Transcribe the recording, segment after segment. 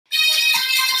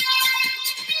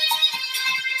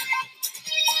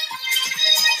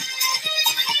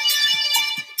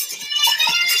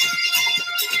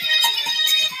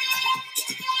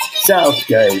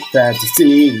Southgate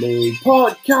Fantasy League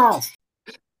Podcast.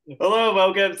 Hello,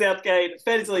 welcome Southgate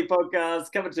Fantasy League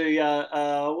Podcast. Coming to you. What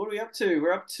are we up to?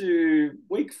 We're up to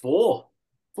week 4.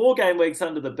 4 game weeks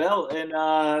under the belt,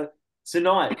 and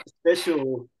tonight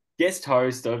special guest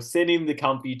host. I've sent him the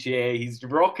comfy chair. He's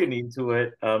rocking into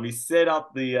it. He's set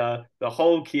up the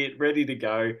whole kit, ready to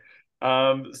go.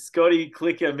 Scotty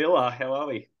Clicker Miller, how are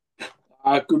we?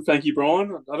 Good, thank you,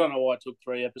 Brian. I don't know why it took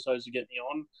 3 episodes to get me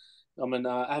on. I'm an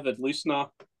avid listener,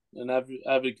 an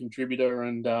avid contributor,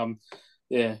 and I'm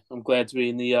glad to be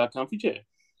in the comfy chair.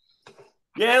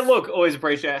 Yeah, look, always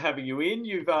appreciate having you in.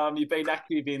 You've been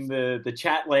active in the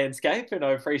chat landscape, and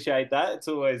I appreciate that. It's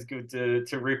always good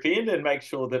to rip in and make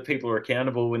sure that people are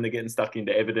accountable when they're getting stuck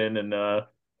into Everton and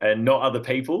not other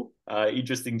people.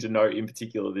 Interesting to note in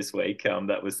particular this week,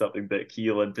 that was something that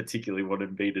Keelan particularly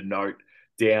wanted me to note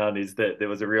down, is that there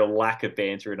was a real lack of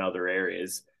banter in other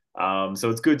areas. So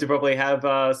it's good to probably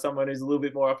have someone who's a little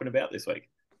bit more up and about this week.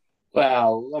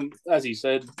 Well, as he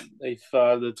said, if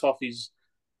the Toffees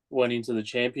went into the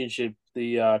championship,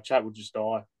 the chat would just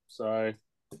die. So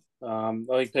I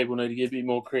think people need to get a bit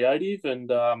more creative, and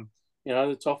the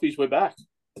Toffees, we're back.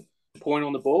 Point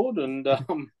on the board, and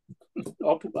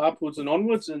upwards and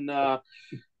onwards, and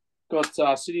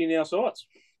got City in our sights.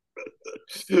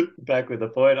 Back with the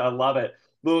point. I love it.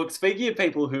 Look, speaking of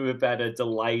people who have had a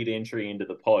delayed entry into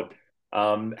the pod,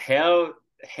 how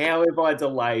have I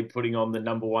delayed putting on the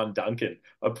number 1 Duncan?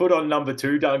 I put on number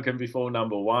 2 Duncan before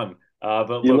number 1.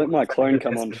 But you look, let my clone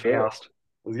come on first.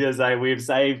 I was going to say, we've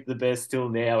saved the best till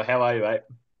now. How are you, mate?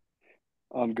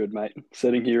 I'm good, mate.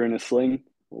 Sitting here in a sling,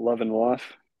 loving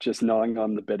life, just knowing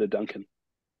I'm the better Duncan.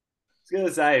 I was going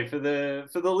to say, for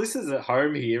the listeners at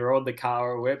home here or on the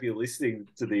car or wherever you're listening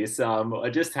to this, I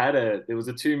just there was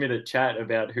a 2-minute chat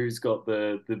about who's got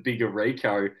the bigger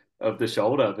Rico of the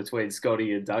shoulder between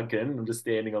Scotty and Duncan. I'm just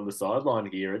standing on the sideline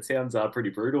here. It sounds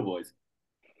pretty brutal, boys.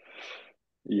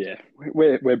 Yeah,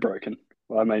 we're broken.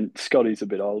 I mean, Scotty's a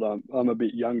bit old. I'm a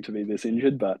bit young to be this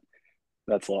injured, but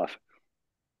that's life.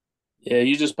 Yeah,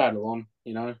 you just battle on,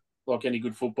 like any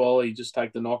good footballer. You just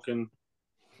take the knock and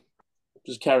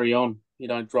just carry on. You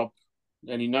don't drop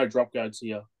any drop goats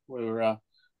here. We're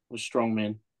strong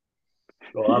men.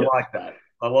 Well, I like that.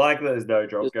 I like there's no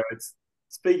drop goats.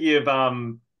 Speaking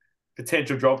of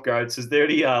potential drop goats, is there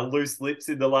any loose lips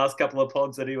in the last couple of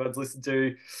pods that anyone's listened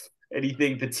to?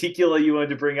 Anything particular you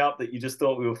wanted to bring up that you just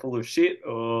thought we were full of shit?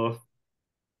 Or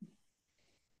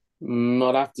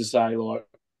I'd have to say, like,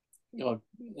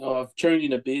 I've tuned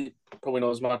in a bit, probably not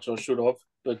as much as I should have,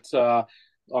 but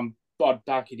I'd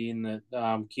back it in that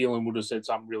Keelan would have said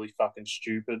something really fucking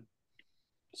stupid.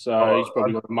 So he's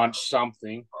probably got to munch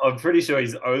something. I'm pretty sure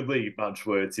he's only munched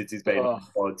words since he's been on the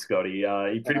pod, Scotty.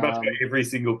 He pretty much got every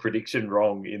single prediction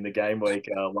wrong in the game week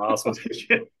last week.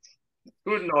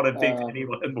 Could not have picked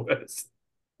anyone worse.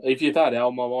 If you've had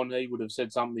Elmo on, he would have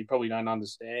said something he probably don't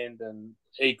understand and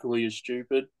equally as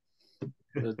stupid.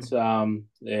 But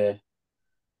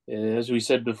as we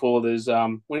said before, there's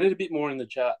we need a bit more in the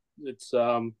chat. It's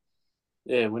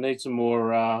we need some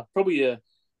more probably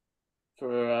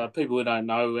for people who don't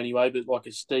know anyway, but like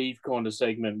a Steve kind of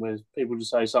segment where people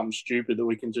just say something stupid that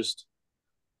we can just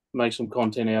make some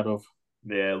content out of.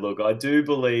 Yeah, look, I do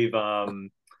believe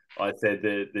I said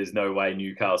that there's no way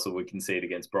Newcastle would concede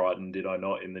against Brighton, did I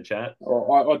not, in the chat?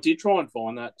 I did try and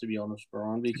find that, to be honest,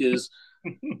 Brian, because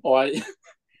I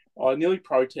nearly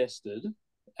protested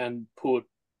and put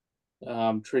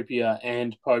Trippier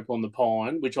and Pope on the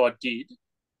pine, which I did.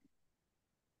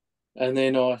 And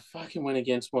then I fucking went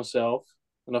against myself,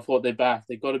 and I thought they're back.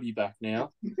 They've got to be back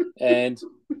now. And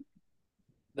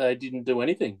they didn't do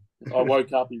anything. I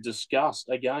woke up in disgust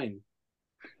again.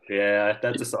 Yeah,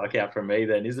 that's a psych out from me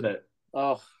then, isn't it?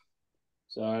 Oh,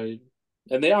 so...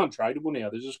 And they're untradeable now.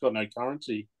 They've just got no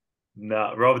currency.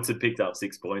 No, Robertson picked up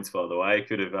 6 points, by the way.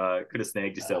 Could have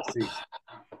snagged yourself 6.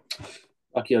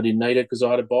 Lucky I didn't need it because I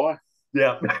had a buy.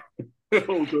 Yeah.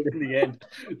 All good in the end.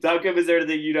 Duncan, is there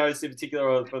anything you noticed in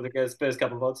particular for the first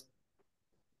couple of pods?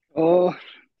 Oh,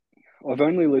 I've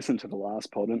only listened to the last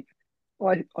pod, and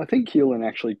I think Keelan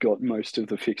actually got most of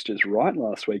the fixtures right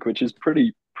last week, which is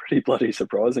pretty bloody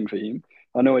surprising for him.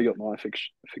 I know he got my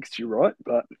fixture right,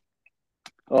 but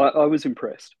I was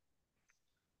impressed.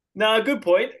 No, good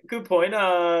point. Good point.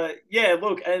 Yeah,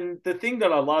 look, and the thing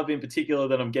that I love in particular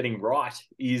that I'm getting right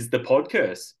is the pod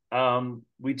curse,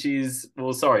 which is,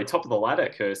 top of the ladder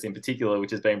curse in particular,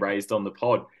 which has been raised on the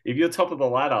pod. If you're top of the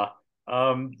ladder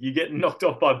you're getting knocked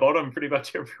off by bottom pretty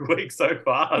much every week so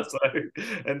far. So,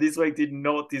 and this week did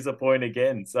not disappoint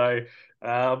again. So,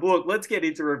 look, let's get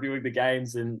into reviewing the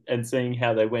games and seeing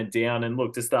how they went down. And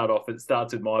look, to start off, it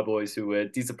starts with my boys who were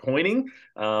disappointing.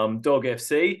 Dog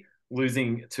FC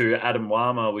losing to Adam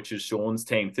Lama, which is Sean's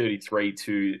team,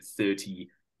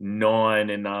 33-39.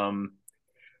 And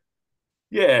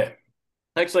yeah,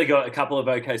 actually got a couple of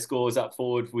okay scores up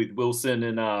forward with Wilson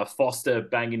and Foster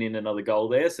banging in another goal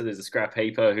there. So there's a scrap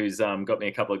heaper who's got me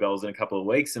a couple of goals in a couple of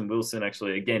weeks. And Wilson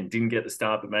actually, again, didn't get the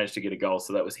start, but managed to get a goal.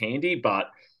 So that was handy.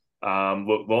 But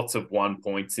lots of 1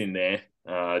 points in there.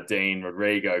 Dean,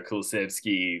 Rodrigo,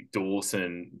 Kulusevski,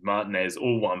 Dawson, Martinez,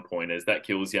 all 1 pointers. That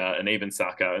kills you. And even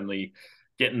Saka only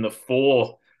getting the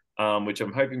 4, which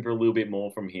I'm hoping for a little bit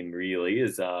more from him, really,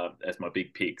 as my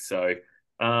big pick. So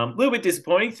a little bit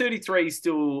disappointing. 33 is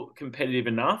still competitive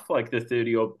enough. Like the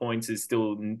 30 odd points is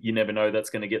still, you never know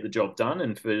that's going to get the job done.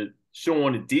 And for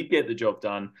Sean, it did get the job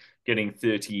done, getting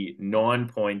 39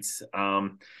 points.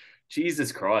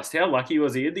 Jesus Christ, how lucky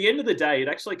was he? At the end of the day, it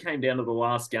actually came down to the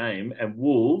last game, and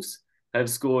Wolves have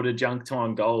scored a junk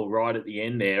time goal right at the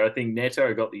end there. I think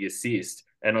Neto got the assist,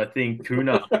 and I think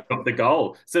Kuna got the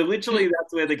goal. So literally,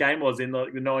 that's where the game was in the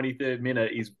 93rd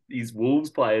minute. His Wolves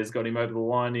players got him over the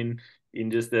line in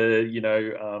just a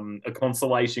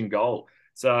consolation goal.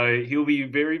 So he'll be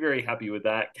very, very happy with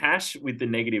that. Cash with the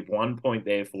 -1 point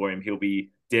there for him. He'll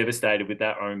be devastated with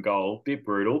that own goal. Bit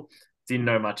brutal. Didn't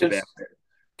know much about it.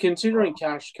 Considering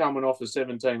Cash coming off a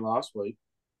 17 last week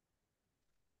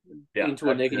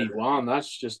into a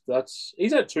 -1,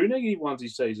 he's had 2 -1s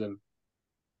this season.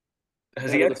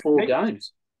 Has he had the 4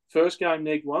 games? First game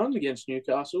 -1 against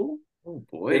Newcastle. Oh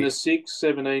boy. Then a 6,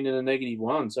 17, and a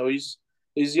 -1. So he's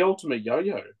the ultimate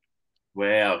yo-yo.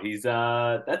 Wow, he's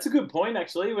that's a good point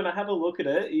actually. When I have a look at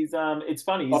it, he's it's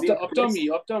funny. I've done me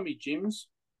gyms.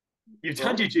 You've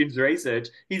done your gyms research.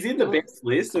 He's in the best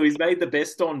list, so he's made the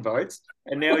best on votes,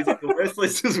 and now he's in the worst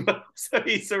list as well. So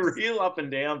he's a real up and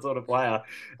down sort of player.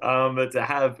 But to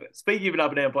have, speaking of an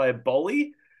up and down player,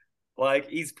 Bolly, like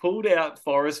he's pulled out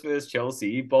Forest versus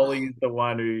Chelsea. Bolly is the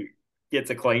one who gets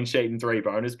a clean sheet and 3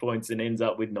 bonus points and ends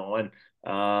up with 9.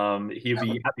 He'll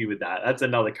be happy with that. That's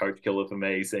another coach killer for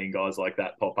me, seeing guys like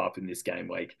that pop up in this game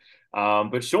week.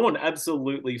 But Sean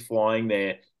absolutely flying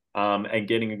there. And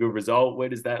getting a good result. Where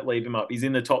does that leave him up? He's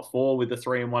in the top 4 with a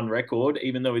 3-1 record,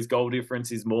 even though his goal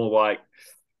difference is more like,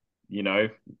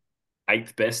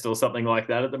 8th best or something like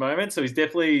that at the moment. So he's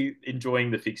definitely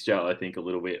enjoying the fixture, I think, a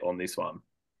little bit on this one.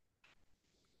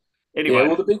 Anyway. Yeah,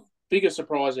 well, the biggest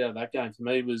surprise out of that game for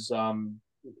me was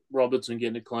Robertson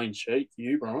getting a clean sheet for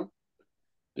you, Brian,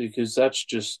 because that's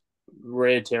just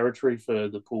rare territory for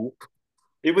the pool.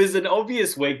 It was an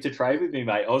obvious week to trade with me,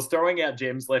 mate. I was throwing out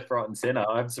gems left, right, and centre.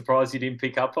 I'm surprised you didn't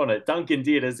pick up on it. Duncan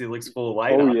did, as he'll explore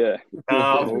later.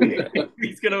 Oh, yeah.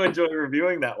 He's going to enjoy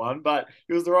reviewing that one, but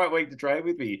it was the right week to trade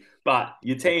with me. But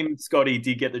your team, Scotty,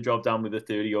 did get the job done with a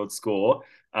 30-odd score.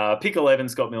 Pick 11,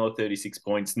 Scott Miller, 36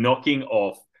 points, knocking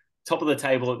off top of the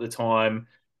table at the time.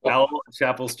 Al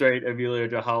Chapel Street, Emilio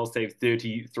Jahal's team,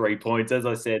 33 points. As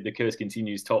I said, the curse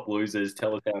continues. Top losers.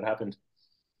 Tell us how it happened.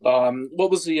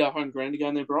 What was the home ground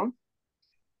again there, Brian?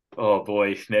 Oh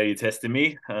boy, now you're testing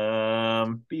me.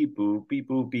 Beep boop, beep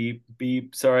boop, beep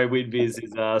beep. Sorry, WinViz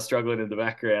is struggling in the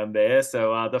background there.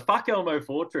 So the Fuck Elmo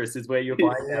Fortress is where you're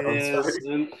finding that on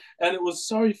screen. And it was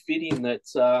so fitting that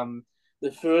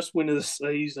the first win of the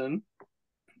season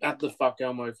at the Fuck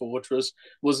Elmo Fortress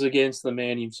was against the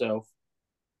man himself.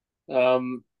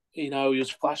 He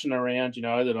was flashing around,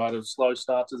 that I had a slow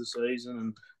start to the season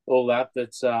and all that,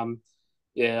 but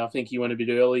yeah, I think he went a bit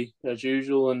early as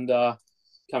usual and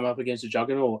come up against a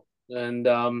juggernaut. And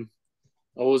I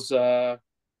was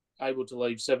able to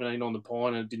leave 17 on the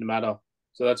pine and it didn't matter.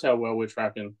 So that's how well we're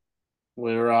tracking.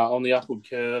 We're on the upward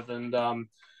curve and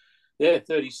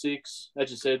 36.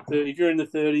 As you said, if you're in the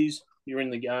 30s, you're in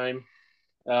the game.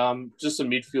 Just a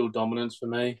midfield dominance for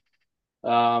me.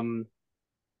 Paqueta,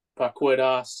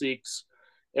 6.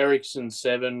 Ericsson,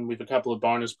 7 with a couple of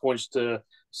bonus points to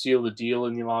seal the deal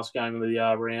in the last game of the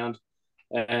round.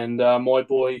 And my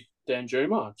boy, Dan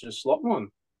Juma, just slot 1.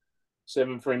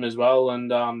 7 for him as well.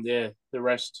 And the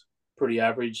rest pretty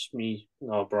average.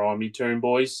 Brian, me Toon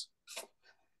boys.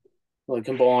 I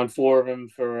combined 4 of them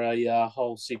for a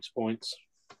whole 6 points.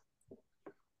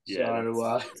 Yeah,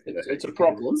 so it's a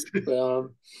problem.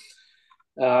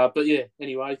 But yeah,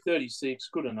 anyway, 36,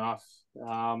 good enough.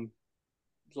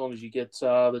 As long as you get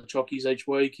the chockies each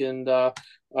week, and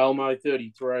Elmo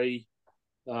 33.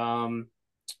 You don't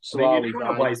want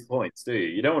to waste points, do you?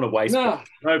 You don't want to waste points.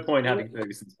 No point having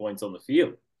Ferguson's points on the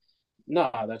field. No,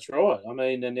 that's right. I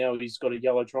mean, and now he's got a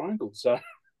yellow triangle. So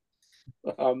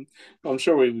I'm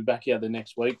sure we'll be back out the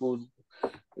next week. It'll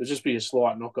just be a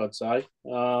slight knock, I'd say.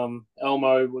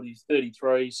 Elmo, he's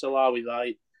 33, Salah with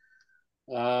 8,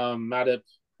 Matip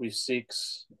with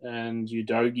 6, and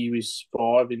Udogi with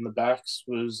 5 in the backs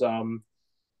was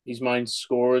his main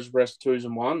scorers, rest twos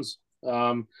and ones,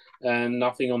 and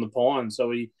nothing on the pine.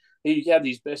 So he had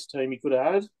his best team he could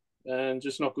have had, and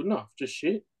just not good enough, just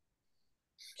shit.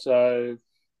 So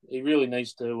he really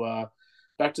needs to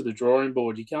back to the drawing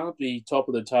board. You can't be top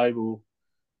of the table,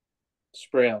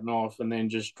 sprouting off, and then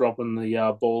just dropping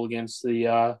the ball against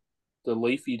the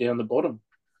leafy down the bottom.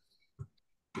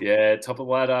 Yeah, top of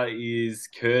the ladder is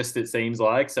cursed, it seems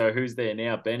like. So who's there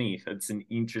now? Benny. It's an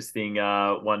interesting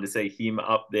one to see him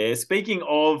up there. Speaking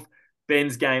of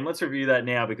Ben's game, let's review that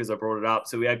now because I brought it up.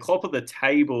 So we had Klopp at the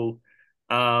table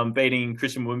beating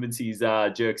Christian Wimbinsi's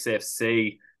Jerks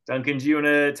FC. Duncan, do you want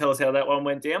to tell us how that one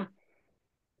went down?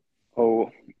 Oh,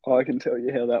 I can tell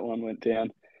you how that one went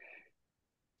down.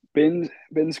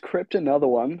 Ben's crept another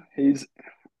one. He's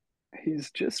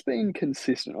just been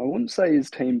consistent. I wouldn't say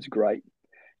his team's great,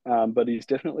 but he's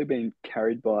definitely been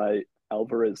carried by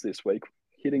Alvarez this week,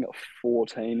 hitting a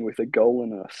 14 with a goal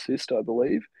and an assist, I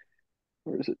believe.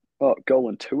 Or is it? Oh, goal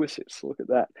and 2 assists. Look at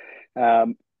that.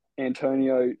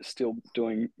 Antonio still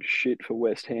doing shit for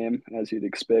West Ham, as you'd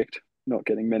expect, not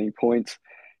getting many points.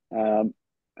 And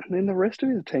then the rest of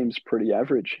his team's pretty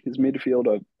average. His midfield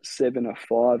are 7, a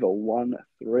 5, a 1,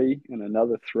 a 3, and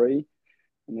another 3.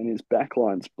 And then his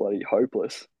backline's bloody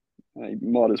hopeless. He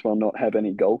might as well not have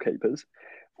any goalkeepers.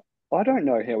 I don't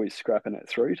know how he's scrapping it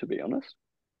through, to be honest.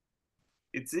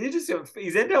 It's interesting.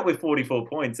 He's ended up with 44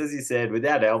 points. As you said,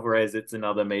 without Alvarez, it's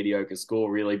another mediocre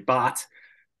score, really. But,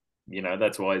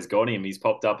 that's why he's got him. He's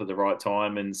popped up at the right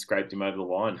time and scraped him over the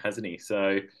line, hasn't he?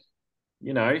 So,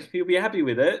 he'll be happy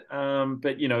with it.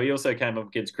 But, he also came up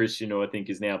against Christian, who I think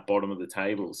is now bottom of the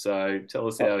table. So tell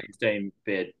us how his team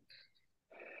fared.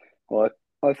 Well,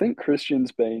 I think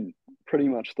Christian's been pretty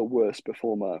much the worst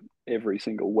performer every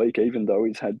single week, even though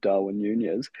he's had Darwin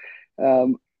Nunez,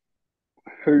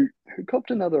 who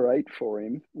copped another 8 for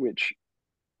him, which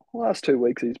last 2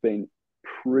 weeks he's been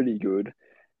pretty good.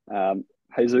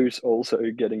 Jesus also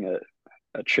getting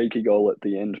a cheeky goal at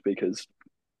the end because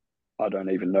I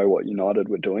don't even know what United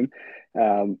were doing.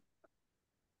 But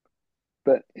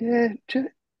yeah,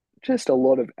 just a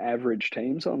lot of average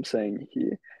teams I'm seeing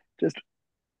here. Just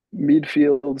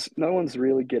midfields, no one's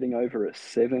really getting over a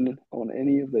 7 on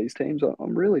any of these teams.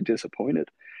 I'm really disappointed.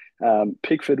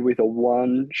 Pickford with a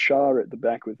 1, Shah at the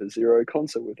back with a 0,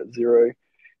 Conser with a 0,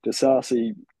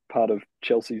 Disasi part of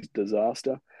Chelsea's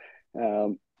disaster.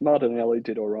 Martinelli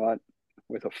did all right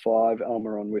with a 5,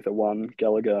 Almiron with a 1,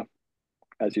 Gallagher,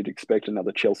 as you'd expect,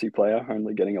 another Chelsea player,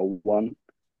 only getting a 1,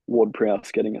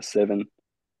 Ward-Prowse getting a 7,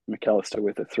 McAllister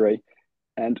with a 3.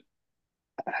 And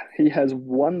he has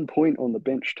 1 point on the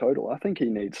bench total. I think he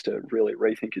needs to really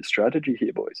rethink his strategy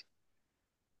here, boys.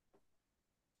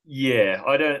 Yeah,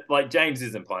 I don't like James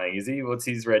isn't playing, is he? What's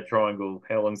his red triangle?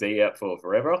 How long's he out for?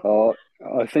 Forever? Oh,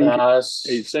 I think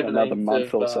he's another 17th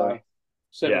month or so.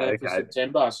 17th of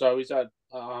September. So is that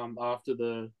after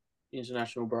the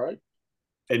international break?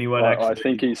 I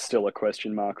think he's still a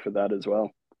question mark for that as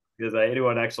well. Does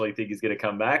anyone actually think he's going to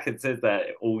come back? It says that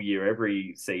all year,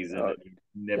 every season.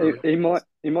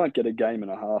 He might get a game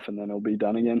and a half and then he'll be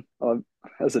done again.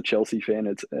 As a Chelsea fan,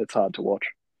 it's hard to watch.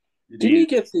 Didn't he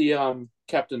get the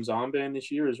captain's armband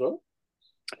this year as well?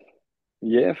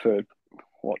 Yeah, for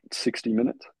 60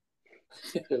 minutes?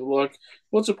 Like,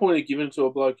 what's the point of giving it to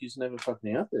a bloke who's never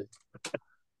fucking out there?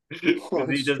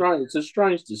 It's a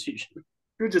strange decision.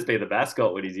 Could just be the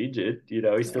mascot when he's injured.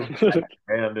 He's still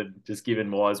around and just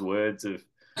giving wise words of.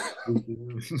 I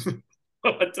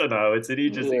don't know. It's an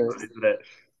interesting one, isn't it?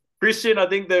 Christian, I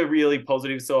think the really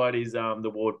positive side is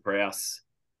the Ward-Prowse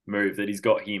move that he's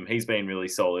got him. He's been really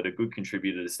solid, a good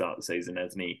contributor to start the season,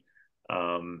 hasn't he?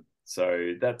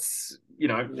 So that's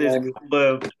there's a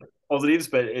couple of positives,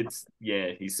 but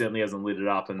he certainly hasn't lit it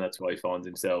up, and that's why he finds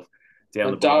himself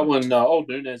down the bottom. Darwin, old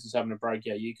Nunez is having a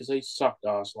breakout year because he sucked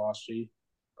ass last year.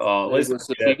 Oh, it was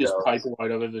the biggest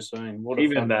paperweight I've ever seen.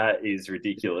 Even that is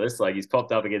ridiculous. Like, he's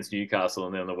popped up against Newcastle,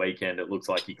 and then on the weekend it looks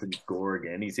like he couldn't score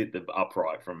again. He's hit the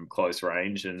upright from close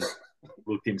range and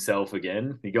looked himself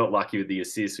again. He got lucky with the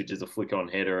assist, which is a flick-on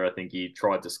header. I think he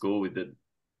tried to score with the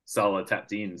Salah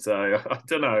tapped in. So I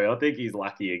don't know. I think he's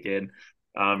lucky again,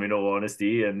 in all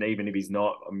honesty. And even if he's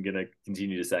not, I'm going to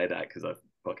continue to say that because I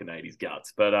fucking hate his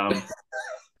guts. But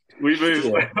we move.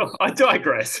 Yeah. I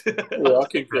digress. Yeah, I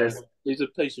concur. He's a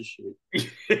piece of shit.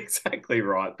 Exactly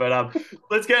right. But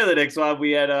let's go to the next one.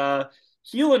 We had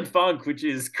Keelan Funk, which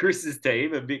is Chris's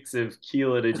team, a mix of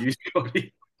Keelan and you,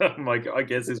 Scotty. I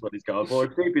guess is what he's going for.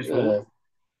 A sheepish full.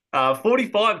 Yeah.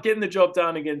 45, getting the job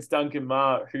done against Duncan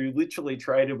Marr, who literally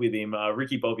traded with him.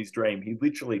 Ricky Bobby's dream. He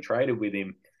literally traded with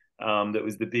him. That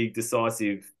was the big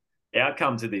decisive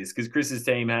outcome to this because Chris's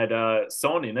team had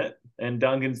Son in it and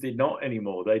Duncan's did not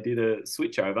anymore. They did a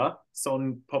switch over.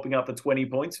 Son popping up for 20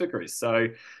 points for Chris. So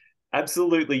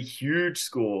absolutely huge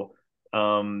score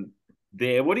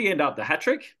there. What do you end up? The hat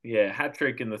trick? Yeah, hat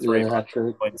trick and the three Hat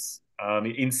trick. points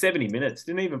in 70 minutes.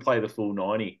 Didn't even play the full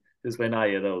 90. Just went, oh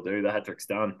yeah, that'll do. The hat trick's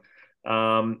done.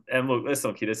 And look, let's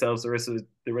not kid ourselves. The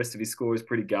rest of his score is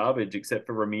pretty garbage, except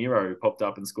for Ramiro, who popped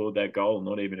up and scored that goal,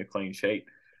 not even a clean sheet.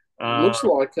 Looks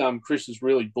like Chris has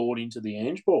really bought into the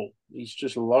Ange ball. He's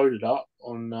just loaded up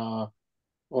on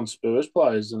Spurs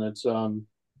players, and it's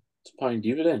paying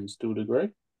dividends to a degree.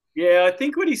 Yeah, I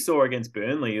think when he saw against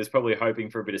Burnley, he was probably hoping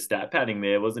for a bit of stat padding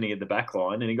there, wasn't he, at the back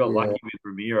line? And he got lucky with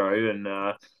Ramiro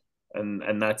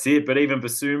and that's it. But even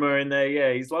Basuma in there,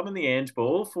 yeah, he's loving the Ange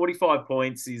ball. 45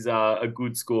 points is a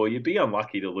good score. You'd be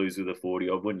unlucky to lose with a 40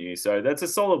 odd, wouldn't you? So that's a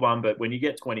solid one. But when you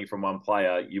get 20 from one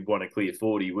player, you'd want to clear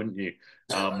 40, wouldn't you?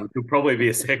 Which will probably be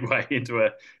a segue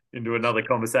into another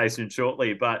conversation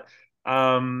shortly. But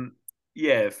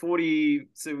yeah, 40.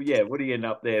 So, yeah, what do you end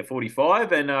up there?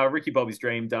 45. And Ricky Bobby's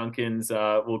dream, Duncan's,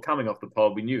 coming off the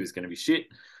pod, we knew it was going to be shit.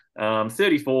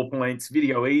 34 points.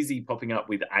 Video Easy popping up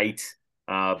with 8.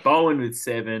 Bowen with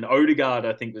 7. Odegaard,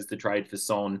 I think, was the trade for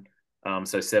Son.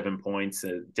 So 7 points.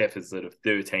 A deficit of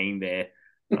 13 there,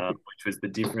 which was the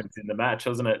difference in the match,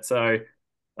 wasn't it? So,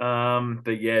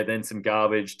 but yeah, then some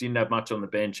garbage. Didn't have much on the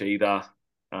bench either.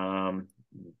 Yeah,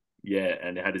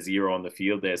 and had a 0 on the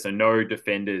field there. So no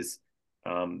defenders.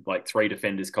 Like 3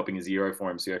 defenders copying a 0 for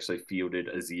him, so he actually fielded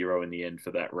a 0 in the end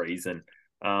for that reason.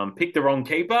 Picked the wrong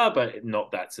keeper, but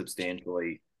not that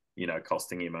substantially,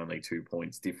 costing him only 2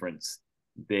 points difference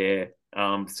there.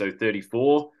 So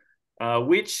 34,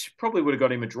 which probably would have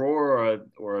got him a draw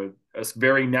or a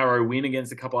very narrow win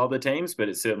against a couple other teams, but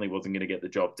it certainly wasn't going to get the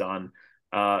job done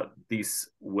this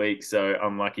week, so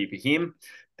unlucky for him.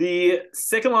 The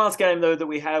second last game, though, that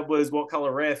we had was What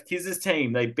Colour Ref? Kizza's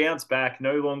team, they bounced back.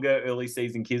 No longer early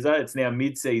season Kizza. It's now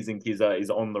mid-season Kizza is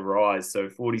on the rise. So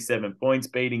 47 points,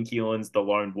 beating Keelan's the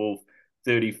Lone Wolf,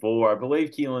 34. I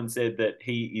believe Keelan said that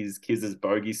he is Kizza's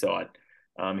bogey side.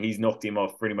 He's knocked him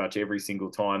off pretty much every single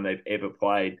time they've ever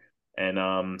played.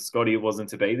 And Scotty, it wasn't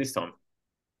to be this time.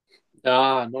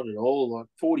 Not at all. Like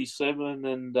 47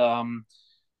 and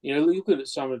looking at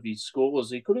some of his scores,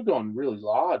 he could have gone really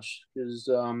large because,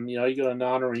 he got a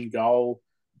Nana in goal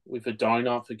with a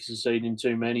donut for conceding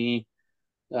too many.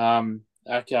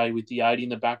 Ake with the 8 in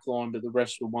the back line, but the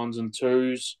rest were 1s and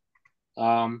 2s.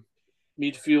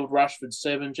 Midfield, Rashford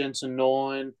 7, Jensen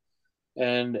 9,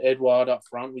 and Edward up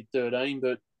front with 13.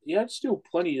 But he had still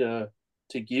plenty to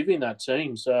give in that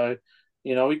team. So,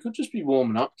 he could just be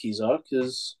warming up Kizza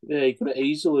because, he could have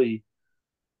easily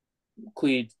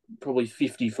cleared probably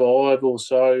 55 or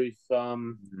so if a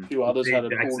few others had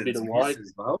pulled a bit of weight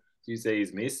as well. Do you see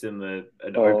his miss in an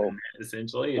open net,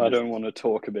 essentially? I don't want to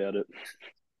talk about it.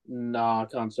 No, I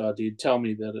can't say I did. Tell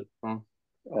me about it, bro.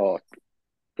 Oh,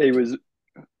 he was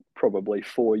probably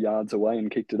 4 yards away and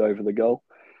kicked it over the goal.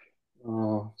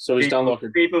 Oh, so he's done like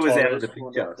a keeper was out of the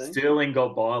picture. Sterling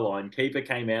got byline. Keeper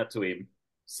came out to him,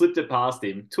 slipped it past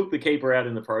him, took the keeper out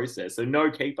in the process. So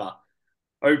no keeper,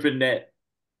 open net,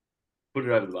 put it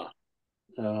over the bar.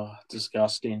 Oh,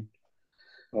 disgusting.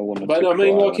 But I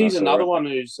mean, like he's another one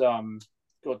who's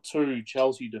got 2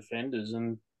 Chelsea defenders,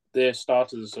 and their start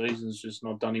to the season's just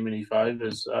not done him any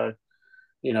favours. So,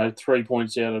 3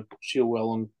 points out of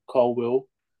Chilwell and Colwell.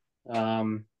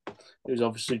 He was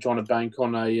obviously trying to bank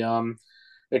on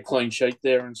a clean sheet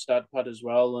there and stat pad as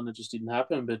well, and it just didn't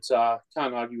happen. But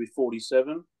can't argue with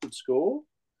 47, good score.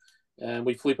 And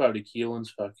we flip over to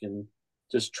Keelan's fucking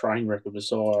just train wreck of a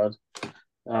side.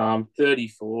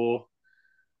 34.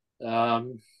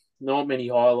 Not many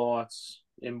highlights.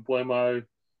 Mbuemo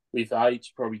with 8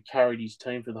 probably carried his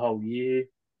team for the whole year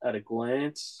at a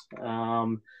glance.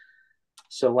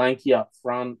 Solanke up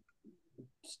front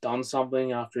has done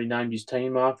something after he named his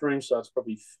team after him, so that's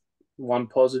probably one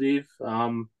positive.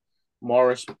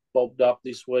 Morris bobbed up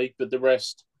this week, but the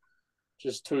rest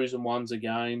just 2s and 1s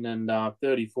again, and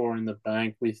 34 in the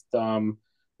bank with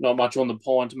not much on the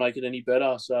pine to make it any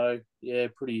better. So yeah,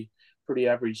 pretty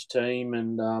average team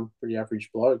and pretty average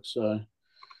bloke. So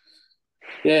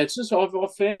yeah, it's just I've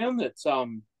found that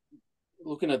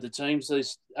looking at the teams,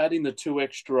 there's adding the 2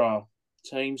 extra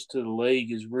teams to the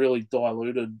league has really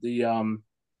diluted the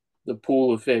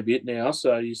pool a fair bit now.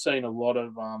 So you're seeing a lot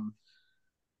of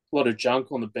lot of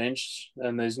junk on the bench,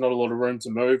 and there's not a lot of room to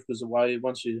move because the way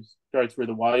once you go through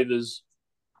the waivers,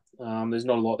 there's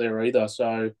not a lot there either.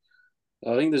 So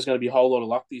I think there's going to be a whole lot of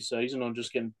luck this season on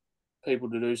just getting people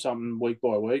to do something week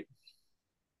by week.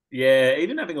 Yeah,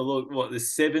 even having a look, what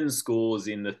there's 7 scores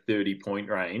in the 30 point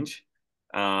range,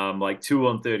 like 2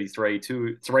 on 33,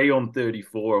 two, 3 on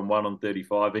 34, and 1 on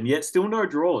 35, and yet still no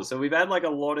draws. So we've had like a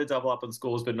lot of double up on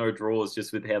scores, but no draws,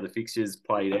 just with how the fixtures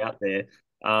played out there.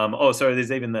 Oh, sorry,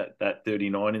 there's even that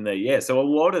 39 in there. Yeah, so a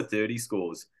lot of 30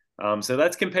 scores. So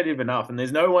that's competitive enough, and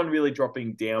there's no one really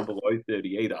dropping down below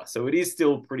 30 either. So it is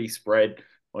still pretty spread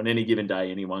on any given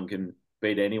day. Anyone can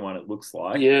beat anyone, it looks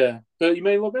like. Yeah, but you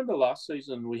mean remember last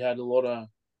season we had a lot of,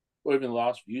 or even the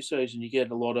last few seasons, you get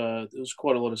a lot of, there was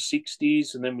quite a lot of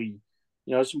 60s, and then we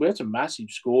had some massive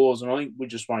scores, and I think we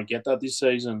just won't get that this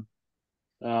season.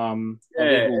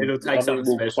 Yeah, it'll take I think something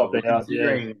we'll top special. it out.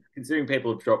 Yeah, Considering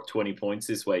people have dropped 20 points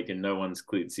this week and no one's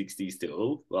cleared 60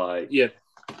 still, like yeah,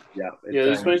 yeah, yeah. it's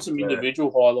There's been only some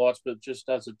individual highlights, but just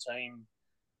as a team,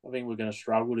 I think we're going to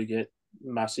struggle to get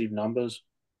massive numbers.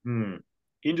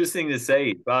 interesting to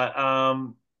see. But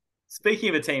speaking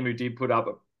of a team who did put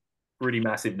up pretty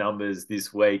massive numbers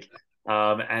this week,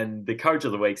 and the coach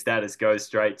of the week status goes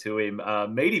straight to him.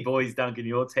 Meaty Boys, Duncan,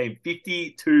 your team,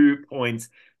 52 points,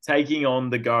 taking on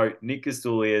the GOAT, Nick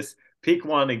Castoulias. Pick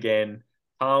one again,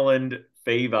 Haaland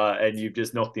fever, and you've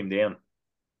just knocked him down.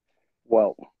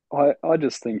 Well, I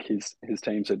just think his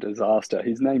team's a disaster.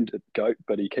 He's named it GOAT,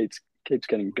 but he keeps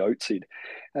getting goatsied.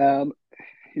 Um,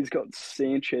 he's got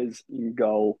Sanchez in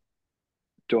goal,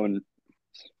 doing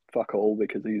fuck all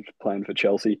because he's playing for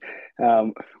Chelsea.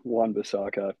 Juan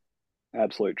Bissaka,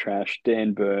 absolute trash.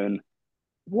 Dan Burn,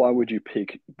 why would you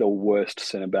pick the worst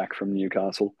centre back from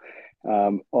Newcastle?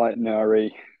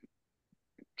 Nari,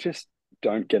 just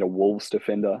don't get a Wolves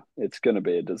defender. It's going to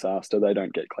be a disaster. They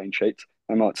don't get clean sheets.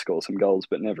 They might score some goals,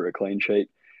 but never a clean sheet.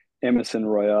 Emerson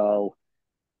Royale,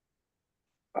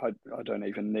 I don't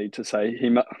even need to say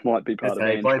might be part of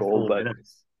He Ange played Ball, four but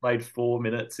minutes. Played 4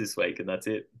 minutes this week, and that's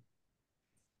it.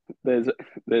 there's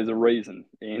there's a reason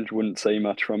Ange wouldn't see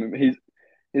much from him.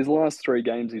 His last 3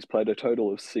 games, he's played a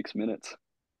total of 6 minutes,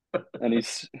 and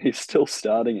he's still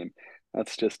starting him.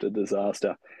 That's just a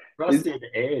disaster.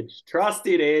 He's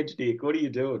Trusted Edge, Nick. What are you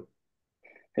doing?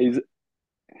 he's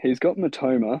he's got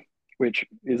Matoma, which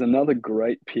is another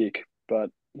great pick, but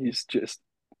he's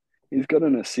got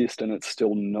an assist, and it's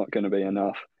still not going to be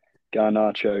enough.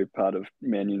 Garnacho, part of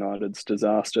Man United's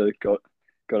disaster, got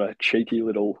a cheeky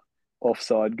little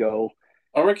offside goal.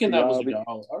 I reckon that was a Diaby,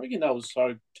 goal. I reckon that was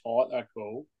so tight, that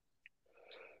goal.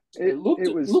 it it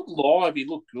It was looked live. He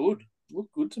looked good. It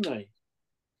looked good to me.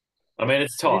 I mean,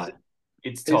 it's he's tight.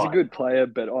 It's he's a tight. good player,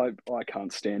 but I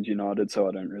can't stand United, so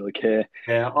I don't really care.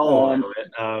 Yeah, I'll Um,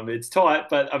 allow it. It's tight,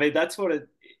 but I mean that's what it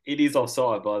is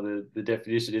offside by the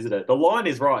definition, isn't it? The line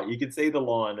is right. You can see the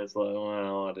line. It's like,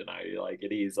 well, I don't know, like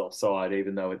it is offside,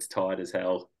 even though it's tight as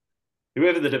hell.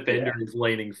 Whoever the defender yeah, is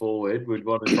leaning forward would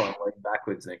want to try and lean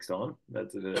backwards next time.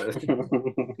 That's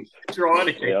trying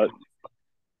to keep. yeah,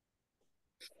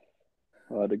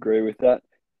 I'd agree with that.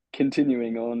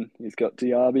 Continuing on, he's got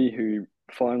Diaby, who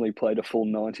finally played a full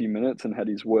 90 minutes and had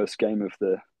his worst game of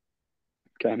the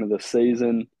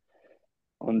season.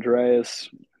 Andreas,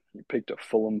 he picked a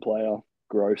Fulham player,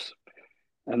 gross.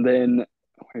 And then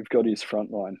we've got his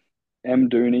front line. M.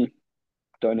 Dooney,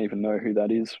 don't even know who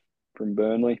that is, from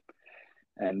Burnley.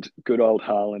 And good old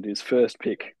Haaland, his first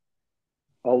pick.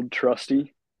 Old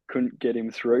trusty, couldn't get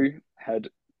him through, had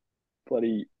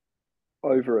bloody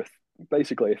over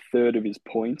basically a third of his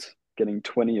points, getting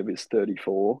 20 of his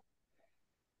 34.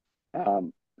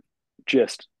 Um,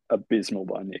 just abysmal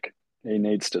by Nick. He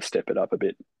needs to step it up a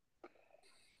bit.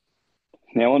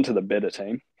 Now on to the better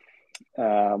team.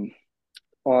 Um,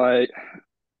 I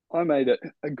I made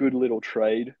a good little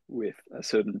trade with a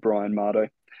certain Brian Mardo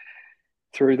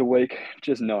through the week,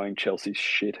 just knowing Chelsea's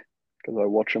shit because I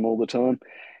watch them all the time.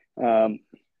 Um,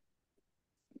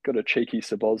 got a cheeky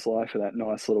Sabozlai for that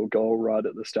nice little goal right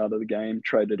at the start of the game.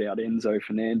 Traded out Enzo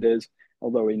Fernandez.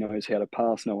 Although he knows how to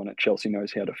pass, no one at Chelsea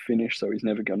knows how to finish, so he's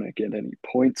never going to get any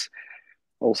points.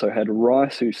 Also had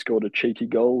Rice, who scored a cheeky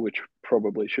goal, which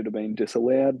probably should have been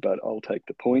disallowed, but I'll take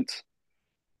the points.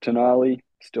 Tonali,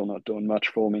 still not doing much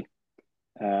for me.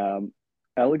 Um,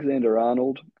 Alexander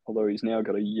Arnold, although he's now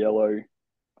got a yellow,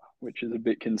 which is a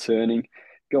bit concerning,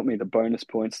 got me the bonus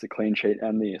points, the clean sheet,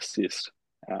 and the assist.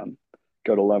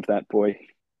 Got to love that boy,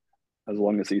 as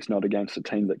long as he's not against a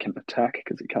team that can attack,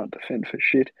 because he can't defend for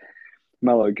shit.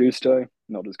 Malo Gusto,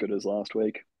 not as good as last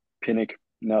week. Pinnock,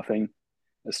 nothing.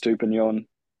 Estupinian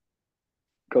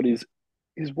got his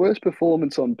worst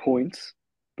performance on points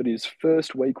but his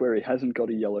first week where he hasn't got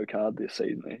a yellow card this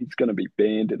season. He's going to be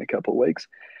banned in a couple of weeks.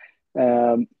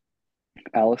 Um,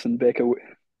 Alison Becker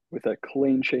with a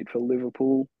clean sheet for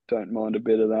Liverpool. Don't mind a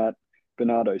bit of that.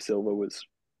 Bernardo Silva was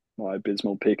my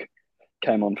abysmal pick.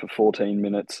 Came on for 14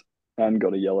 minutes and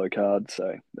got a yellow card,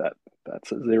 so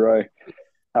that's a zero.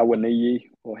 Awaniyi,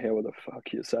 or however the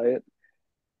fuck you say it,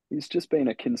 he's just been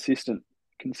a consistent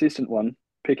one,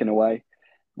 picking away.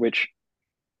 Which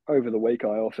over the week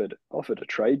I offered a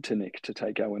trade to Nick to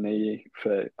take Awaniyi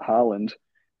for Haaland,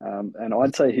 and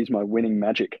I'd say he's my winning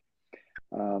magic.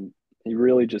 He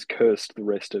really just cursed the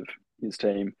rest of his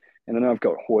team. And then I've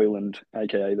got Hoyland,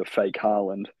 aka the fake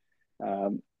Haaland,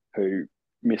 who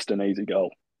missed an easy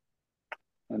goal.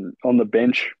 And on the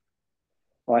bench,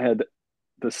 I had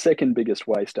the second biggest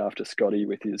waste after Scotty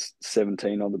with his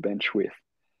 17 on the bench with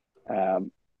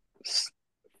um,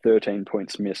 13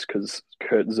 points missed because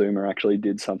Kurt Zuma actually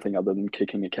did something other than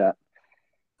kicking a cat.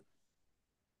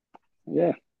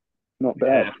 Yeah, not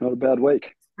bad. Yeah. Not a bad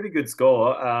week. Pretty good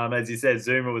score. As you said,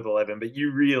 Zuma with 11, but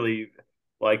you really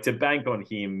like to bank on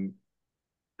him.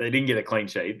 They didn't get a clean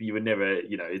sheet. You would never,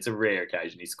 it's a rare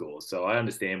occasion he scores. So I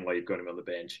understand why you've got him on the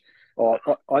bench. Oh,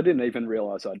 I didn't even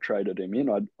realize I'd traded him in.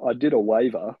 I did a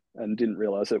waiver and didn't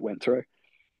realize it went through.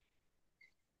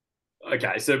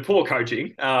 Okay, so poor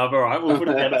coaching. All right, we'll put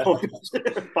it down.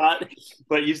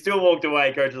 but you still walked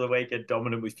away, coach of the week, at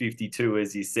dominant with 52,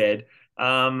 as you said.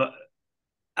 Awadi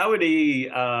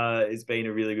has been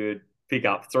a really good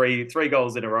pickup. Three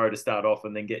goals in a row to start off,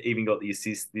 and then even got the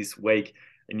assist this week.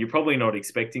 And you're probably not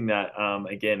expecting that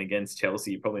again against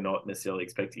Chelsea. You're probably not necessarily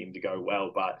expecting him to go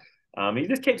well, but he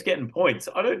just keeps getting points.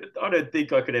 I don't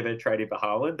think I could ever trade him for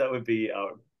Haaland. That would be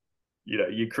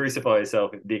you crucify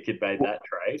yourself if Nick had made that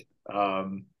trade.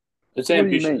 It's What do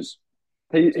you mean? ambitious.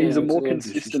 He's a It's more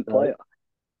ambitious, consistent though. player.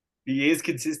 He is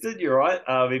consistent. You're right.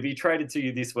 If he traded to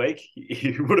you this week,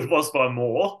 he would have lost by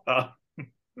more, a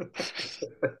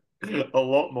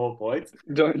lot more points.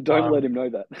 Don't let him know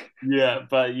that. Yeah,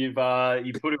 but you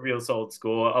put a real solid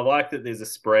score. I like that there's a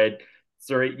spread.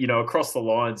 So across the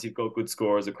lines, you've got good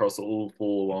scorers across all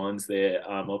four lines there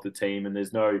of the team, and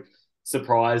there's no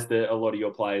surprised that a lot of your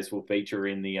players will feature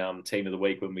in the team of the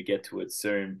week when we get to it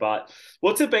soon. But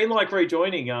what's it been like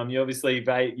rejoining? You obviously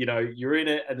you're in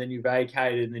it and then you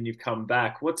vacated and then you've come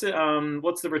back. What's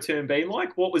the return been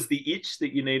like? What was the itch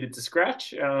that you needed to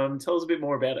scratch? Tell us a bit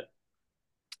more about it.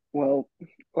 Well,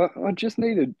 I just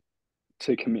needed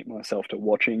to commit myself to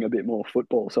watching a bit more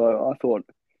football. So I thought,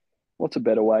 what's a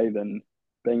better way than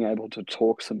being able to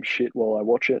talk some shit while I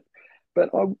watch it? But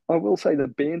I will say the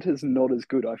banter's not as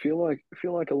good. I feel like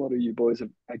a lot of you boys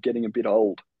are getting a bit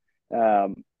old,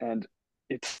 and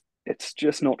it's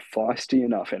just not feisty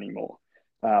enough anymore.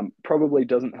 Probably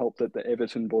doesn't help that the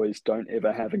Everton boys don't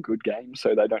ever have a good game,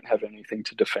 so they don't have anything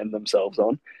to defend themselves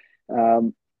on.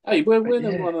 Hey, we're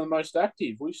Yeah, one of the most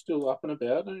active. We're still up and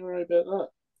about. Don't worry about that.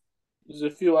 There's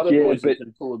a few other yeah, boys that but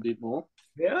can pull a bit more.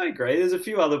 Yeah, I agree. There's a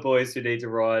few other boys who need to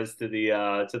rise to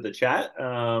the chat.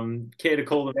 Care to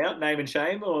call them out, name and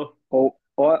shame, or well,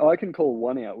 I can call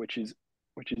one out, which is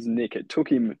Nick. It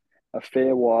took him a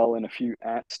fair while and a few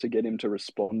acts to get him to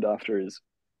respond after his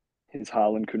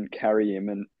Haaland couldn't carry him,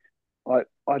 and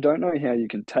I don't know how you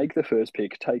can take the first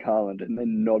pick, take Haaland, and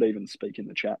then not even speak in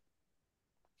the chat.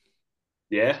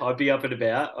 yeah, I'd be up and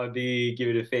about. I'd be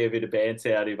giving a fair bit of bants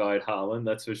out if I had Haaland,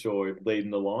 that's for sure,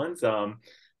 leading the lines.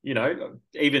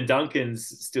 Even Duncan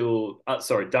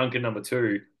number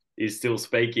two is still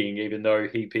speaking, even though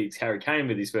he picks Harry Kane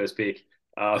with his first pick.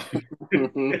 Doesn't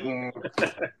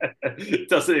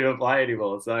even play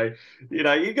anymore. So, you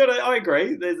got to. I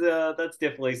agree. That's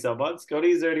definitely someone.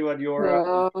 Scotty, is there anyone you're?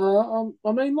 I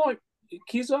mean, like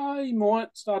Kizza, he might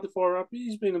start to fire up.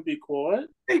 He's been a bit quiet.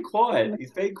 Be quiet.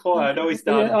 He's been quiet. I know he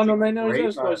started. Yeah, I mean, he's had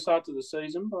a slow but start to the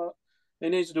season, but he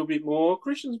needs to do a bit more.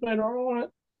 Christian's been all right.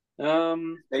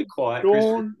 be quiet,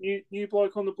 Christian. Dawn, new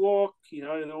bloke on the block.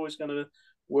 They're always going to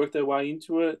work their way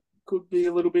into it. Could be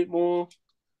a little bit more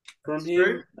from That's him.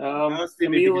 true. I asked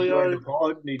him if he could join Emilio, the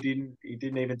pod, and he didn't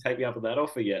even take me up on that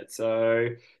offer yet. So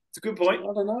it's a good point.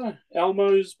 I don't know.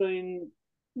 Elmo's been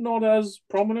not as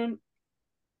prominent.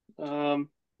 I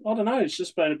don't know. It's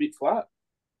just been a bit flat.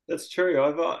 That's true.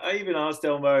 I even asked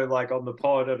Elmo like on the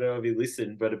pod. I don't know if he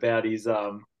listened, but about his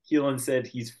Keelan said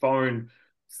his phone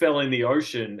fell in the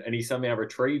ocean and he somehow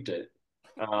retrieved it.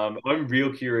 I'm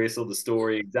real curious of the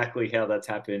story, exactly how that's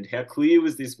happened. How clear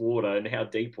was this water and how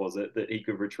deep was it that he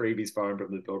could retrieve his phone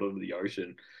from the bottom of the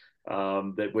ocean?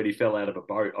 That when he fell out of a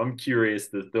boat. I'm curious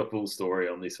the full story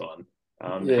on this one.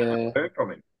 Yeah. Heard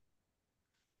from him.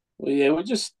 Well, yeah,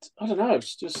 I don't know.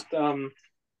 It's just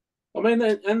I mean,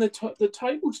 the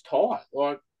table's tight.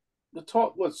 Like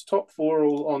top four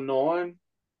all on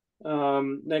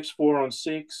 9, next four on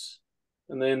 6,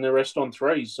 and then the rest on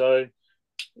 3. So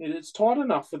it's tight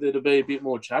enough for there to be a bit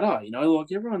more chatter.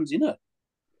 Like everyone's in it.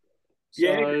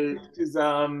 Yeah, So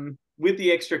because with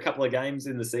the extra couple of games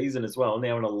in the season as well,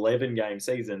 now an 11-game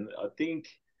season, I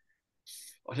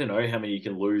don't know how many you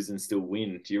can lose and still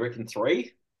win. Do you reckon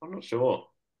 3? I'm not sure.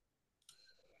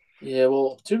 yeah,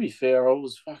 well, to be fair, I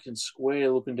was fucking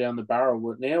square looking down the barrel,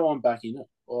 but now I'm back in it.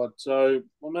 Like, so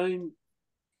I mean,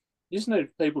 you just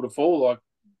need people to fall. Like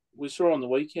we saw on the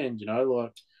weekend,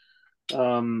 top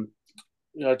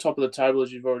of the table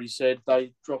as you've already said,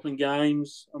 they dropping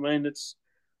games. I mean, it's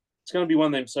going to be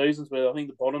one of them seasons where I think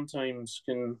the bottom teams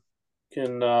can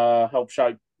help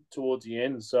shape towards the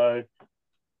end. So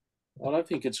I don't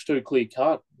think it's too clear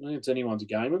cut. I think it's anyone's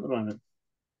game at the moment.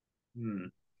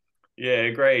 Yeah,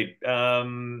 agreed.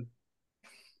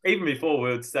 Even before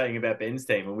we were saying about Ben's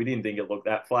team, and we didn't think it looked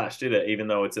that flash, did it? Even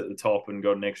though it's at the top and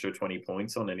got an extra 20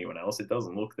 points on anyone else, it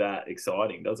doesn't look that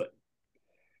exciting, does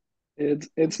it?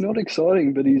 It's not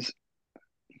exciting, but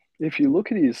if you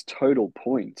look at his total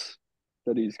points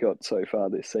that he's got so far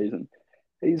this season,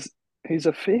 he's he's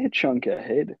a fair chunk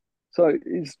ahead. So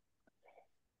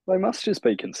they must just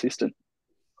be consistent.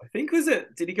 I think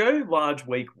did he go large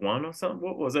week 1 or something?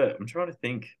 What was it? I'm trying to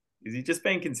think. Is he just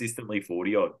been consistently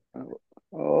 40 odd?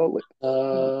 Quick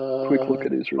look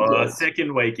at his results.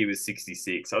 Second week he was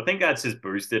 66. I think that's just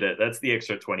boosted it. That's the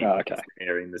extra 20 points Okay.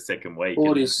 there in the second week.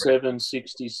 47,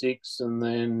 66, and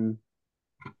then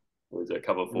was it a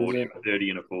couple of 40, 30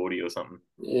 and a 40 or something?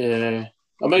 Yeah.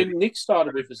 I mean, Nick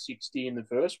started with a 60 in the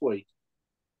first week.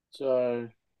 So,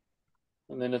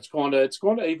 and then it's kind of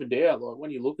evened out. Like when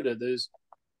you look at it, there's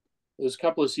a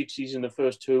couple of 60s in the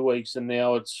first 2 weeks, and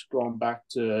now it's gone back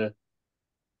to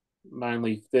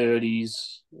mainly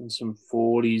 30s and some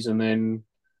 40s, and then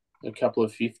a couple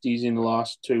of 50s in the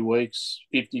last 2 weeks.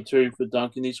 52 for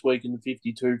Duncan this week, and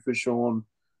 52 for Sean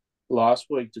last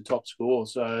week to top score.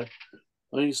 So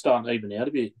I think it's starting to even out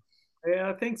a bit. Yeah,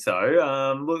 I think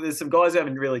so. Look, there's some guys who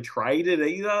haven't really traded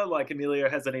either. Like Emilio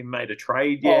hasn't even made a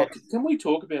trade yet. Can we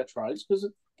talk about trades? Because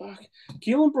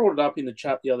Keelan brought it up in the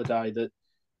chat the other day that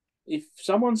if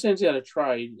someone sends out a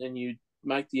trade and you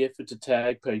make the effort to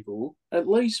tag people, at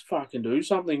least fucking do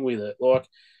something with it. Like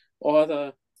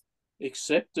either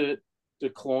accept it,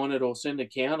 decline it, or send a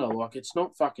counter. Like it's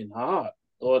not fucking hard.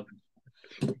 Like,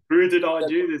 who did I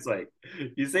do this week?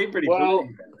 You seem pretty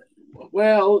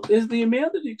well, there's the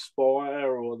amount that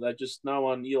expire, or they just no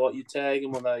one. You tag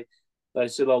them, or they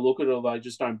say they'll look at it, or they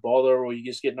just don't bother, or you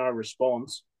just get no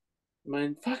response. I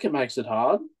mean, fuck, it makes it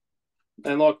hard.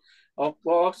 And like, I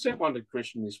sent one to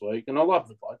Christian this week, and I love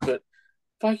the bloke, but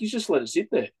fuck, he's just let it sit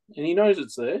there, and he knows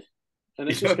it's there, and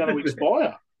it's just going to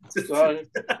expire. So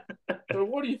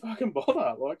what do you fucking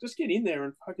bother? Like, just get in there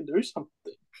and fucking do something.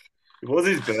 It was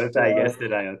his birthday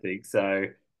yesterday, I think, so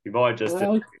you might just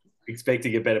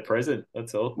expecting a better present.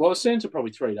 That's all. Well, it sent it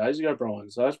probably 3 days ago,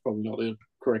 Brian, so that's probably not the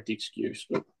correct excuse,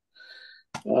 but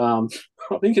I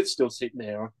think it's still sitting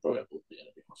there. I probably have to look at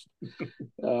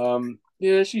it.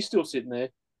 Yeah, she's still sitting there.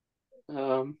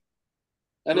 And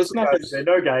it's nothing. There are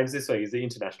no games this week. Is the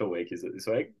international week? Is it this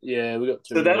week? Yeah, we got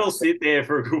 2. So that'll sit there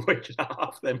for a good week and a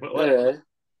half. Then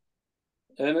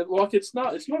and it's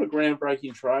not a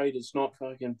groundbreaking trade. It's not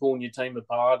fucking pulling your team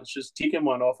apart. It's just ticking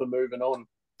one off and moving on.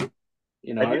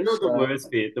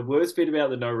 The worst bit about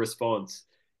the no response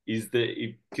is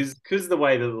that because the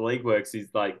way that the league works is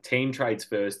like team trades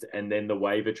first and then the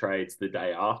waiver trades the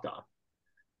day after.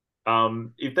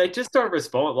 If they just don't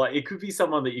respond, like it could be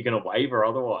someone that you're going to waiver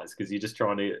otherwise because you're just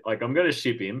trying to I'm going to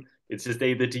ship him. It's just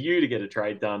either to you to get a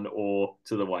trade done or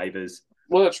to the waivers.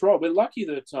 Well, that's right. We're lucky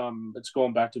that it's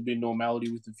gone back to a bit of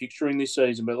normality with the fixturing this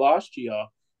season. But last year,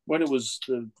 when it was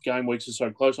the game weeks are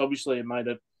so close, obviously it made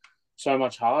it so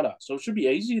much harder. So it should be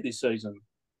easier this season.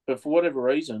 But for whatever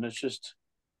reason, it's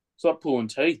like pulling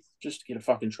teeth just to get a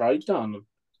fucking trade done.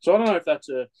 So I don't know if that's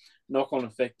a knock-on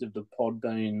effect of the pod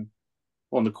being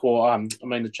on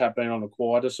the chat being on the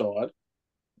quieter side,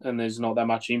 and there's not that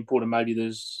much input, and maybe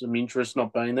there's some interest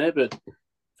not being there. But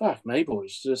fuck me,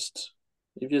 boys, just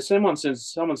if someone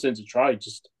sends a trade,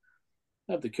 just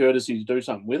have the courtesy to do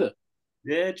something with it.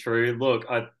 Yeah, true. Look,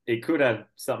 it could have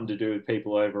something to do with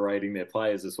people overrating their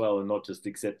players as well, and not just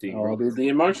accepting. Oh, the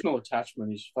emotional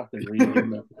attachment is fucking real,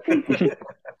 isn't it?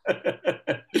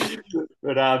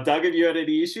 But Duncan, you had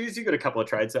any issues? You got a couple of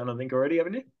trades done, I think, already,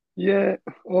 haven't you? Yeah.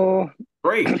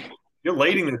 3. You're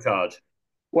leading the charge.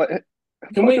 What?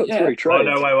 Can we got 3 trades?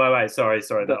 Oh no! Wait! Sorry.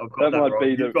 That might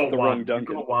be the wrong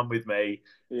Duncan. You've got one with me.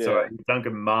 Yeah. Sorry,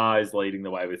 Duncan Ma is leading the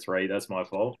way with 3. That's my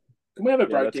fault. Can we have a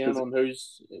Yeah, that's breakdown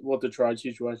because on what the trade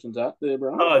situation's at there,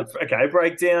 bro? Oh, okay.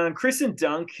 Breakdown. Chris and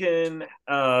Duncan,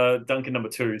 Duncan number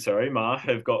two, sorry, Ma,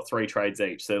 have got 3 trades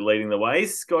each. So leading the way.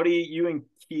 Scotty, you and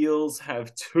Keels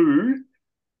have 2.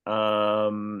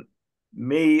 Um,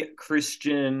 Me,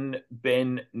 Christian,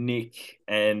 Ben, Nick,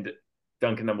 and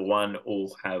Duncan number 1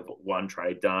 all have 1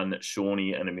 trade done.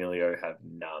 Shawnee and Emilio have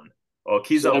none. Oh,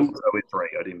 Kiz So, also with 3.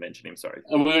 I didn't mention him. Sorry.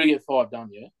 and we're going to get 5 done,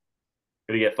 yeah?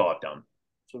 Got to get 5 done.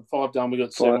 So 5 done. We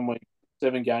got five.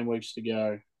 7 game weeks to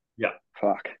go. Yeah.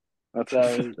 Fuck. That's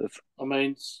So, that's I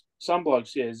mean, some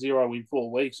blokes, 0 in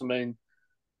 4 weeks. I mean,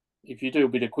 if you do a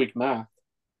bit of quick math,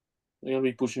 you're going to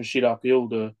be pushing shit uphill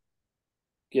to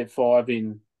get 5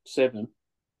 in 7.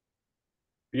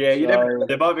 Yeah, you never know. So,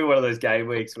 There might be one of those game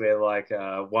weeks where like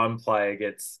one player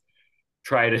gets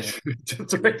traded yeah. to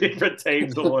 3 different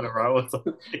teams all in a row or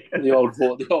something. the old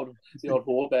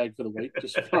whore bag for the week,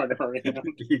 just thrown around.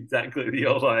 Exactly. The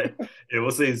old like, yeah,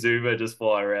 we'll see Zuma just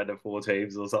fly around to 4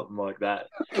 teams or something like that.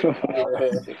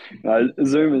 no,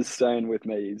 Zoom is staying with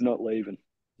me. He's not leaving.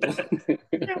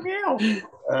 Meow, meow.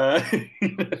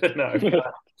 No.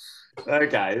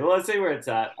 Okay, well, let's see where it's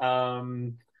at.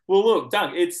 Well, look,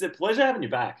 Doug, it's a pleasure having you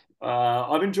back.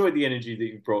 I've enjoyed the energy that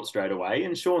you've brought straight away,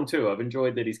 and Sean too. I've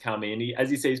enjoyed that he's come in. As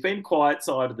you see, he's been quiet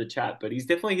side of the chat, but he's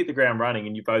definitely hit the ground running,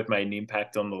 and you both made an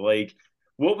impact on the league.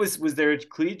 What was there a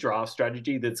clear draft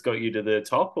strategy that's got you to the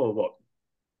top, or what?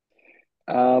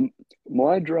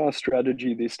 My draft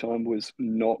strategy this time was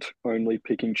not only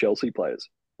picking Chelsea players,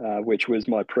 which was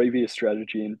my previous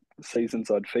strategy in seasons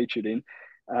I'd featured in,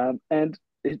 and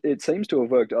it seems to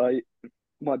have worked.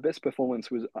 My best performance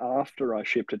was after I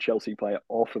shipped a Chelsea player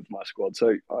off of my squad,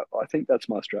 so I think that's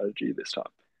my strategy this time.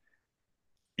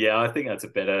 Yeah, I think that's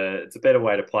it's a better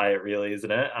way to play it, really,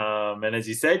 isn't it? And as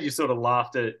you said, you sort of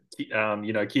laughed at,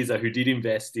 Kiza, who did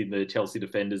invest in the Chelsea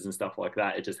defenders and stuff like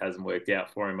that. It just hasn't worked out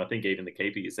for him. I think even the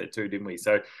keeper you said too, didn't we?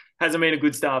 So hasn't been a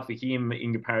good start for him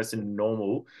in comparison to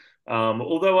normal.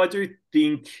 Although I do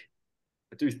think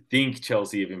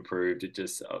Chelsea have improved. It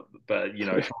just, but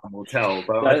time will tell.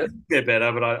 But I That think they're better.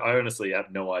 But I honestly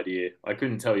have no idea. I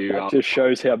couldn't tell you. that just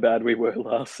shows how bad we were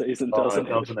last season, Oh, doesn't it?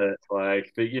 doesn't it?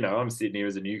 Like, but I'm sitting here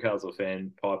as a Newcastle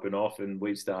fan piping off, and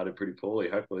we've started pretty poorly.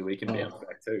 Hopefully, we can bounce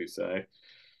back too. So,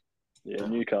 Yeah,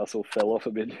 Newcastle fell off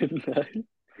a bit, didn't they?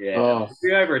 yeah, Oh,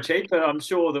 we overachieved, but I'm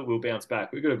sure that we'll bounce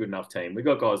back. We've got a good enough team. We've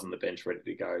got guys on the bench ready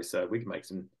to go, so we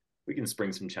can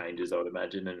spring some changes, I would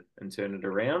imagine, and turn it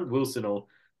around. Wilson will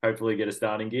hopefully get a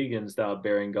starting gig and start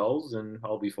bearing goals, and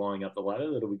I'll be flying up the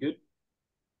ladder. That'll be good.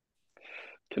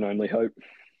 Can only hope.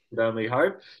 Could only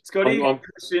hope. I'm, Scotty, I'm,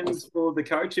 questions for the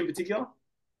coach in particular?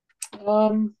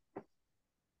 um,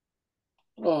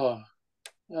 oh,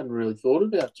 I hadn't really thought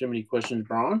about too many questions,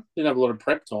 Brian. Didn't have a lot of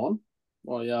prep time.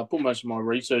 I put most of my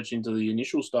research into the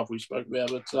initial stuff we spoke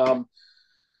about,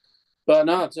 but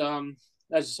no, it's,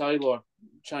 as you say, like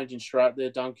changing strat there,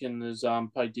 Duncan has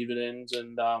paid dividends,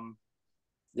 and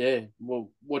yeah. Well,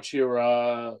 what's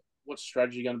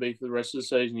strategy going to be for the rest of the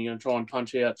season? You're going to try and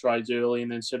punch out trades early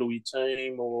and then settle your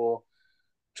team, or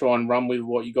try and run with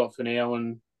what you got for now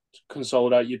and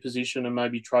consolidate your position and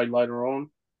maybe trade later on?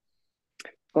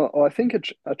 I think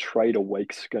a trade a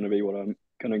week's going to be what I'm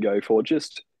going to go for.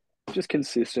 Just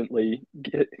consistently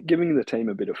giving the team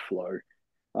a bit of flow.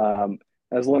 Um,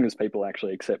 as long as people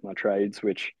actually accept my trades,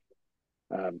 which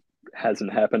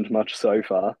hasn't happened much so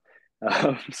far.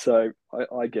 So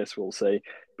I guess we'll see.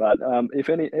 But if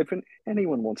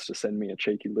anyone wants to send me a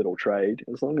cheeky little trade,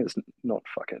 as long as not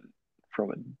fucking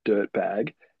from a dirt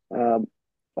bag,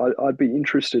 I'd be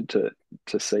interested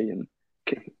to see and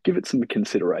give it some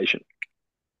consideration.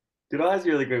 Did I ask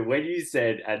you really quick when you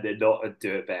said, and they're not a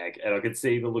dirtbag, and I could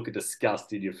see the look of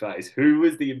disgust in your face? Who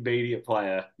was the immediate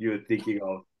player you were thinking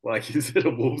of? Like, is it a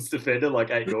Wolves defender like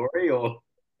Aigori or?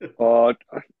 Uh,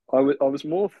 I was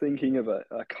more thinking of a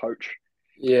coach.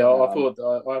 Yeah, Um, I thought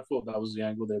that was the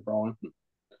angle there, Brian.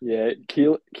 yeah,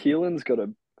 Keelan's got a.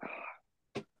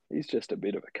 He's just a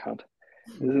bit of a cunt,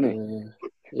 isn't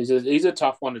he? Yeah. He's a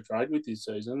tough one to trade with this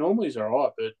season. Normally he's all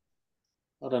right, but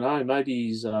I don't know. Maybe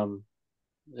he's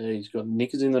got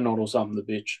knickers in the knot or something. The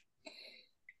bitch.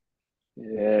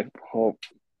 Yeah. Well,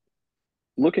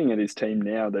 looking at his team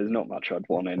now, there's not much I'd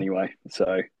want anyway,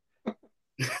 so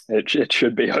it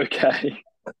should be okay.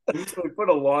 So we put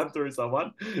a line through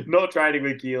someone. Not trading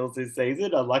with Keels this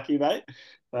season. Unlucky, mate.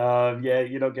 Yeah,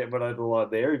 you're not getting one over the line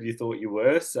there if you thought you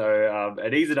were. So,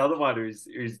 and he's another one who's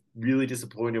really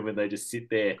disappointed when they just sit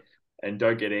there and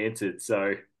don't get answered.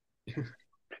 So,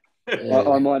 I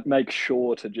Yeah. might make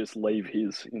sure to just leave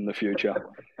his in the future,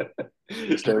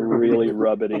 just to really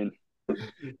rub it in.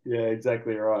 Yeah,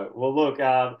 exactly right. Well, look,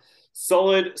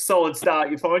 solid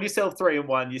start. You find yourself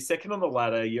 3-1. You're second on the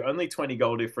ladder. You're only 20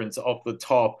 goal difference off the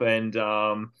top, and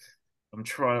I'm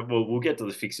trying. Well, we'll get to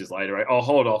the fixtures later. Right? I'll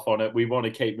hold off on it. We want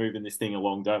to keep moving this thing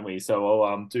along, don't we? So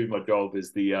I'll do my job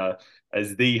as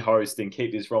the host and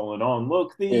keep this rolling on.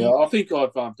 Look, Yeah, the I think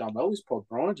I've done well this pod,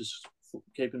 Brian. Just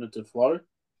keeping it to flow,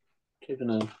 keeping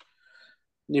it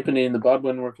nipping it in the bud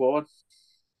when required.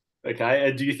 okay.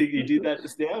 And do you think you did that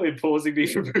just now in pausing me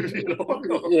from moving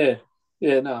along? Yeah,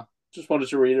 yeah, no. Just wanted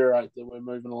to reiterate that we're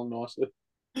moving along nicely.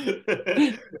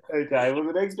 Okay, well,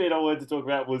 the next bit I wanted to talk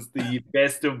about was the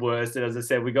best and worst. And as I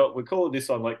said, we're calling this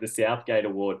one like the Southgate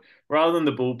Award. Rather than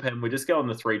the bullpen, we're just going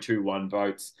the 3-2-1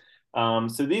 votes.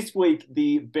 So this week,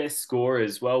 the best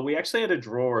scorers, well, we actually had a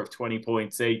draw of 20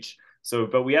 points each. So,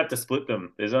 but we have to split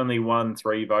them. There's only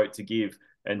 1-3 vote to give.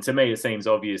 And to me, it seems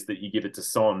obvious that you give it to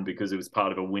Son because it was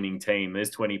part of a winning team. There's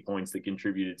 20 points that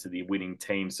contributed to the winning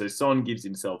team. So Son gives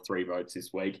himself 3 votes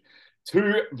this week.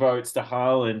 2 votes to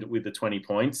Haaland with the 20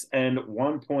 points, and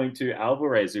 1 point to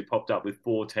Alvarez, who popped up with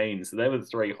 14. So they were the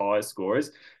 3 highest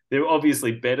scorers. There were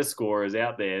obviously better scorers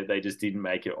out there. They just didn't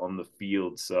make it on the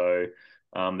field. So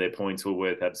their points were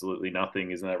worth absolutely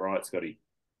nothing. Isn't that right, Scotty?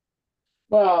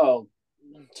 Well,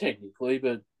 technically,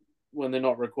 but when they're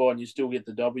not required, and you still get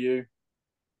the W.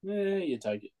 Yeah, you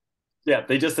take it. Yeah,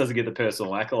 he just doesn't get the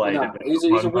personal accolade of No, he's a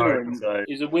one winner vote. in So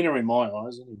he's a winner in my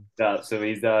eyes, isn't he? So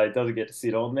he's doesn't get to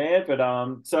sit on there, but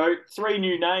so 3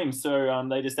 new names, so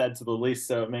they just add to the list.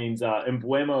 So it means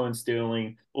Embuemo and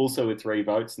Sterling also with 3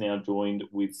 votes now joined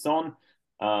with Son,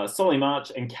 Solly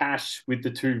March and Cash with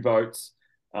the 2 votes,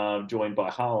 joined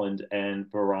by Haaland and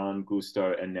Varane,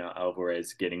 Gusto, and now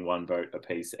Alvarez getting 1 vote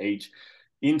apiece each.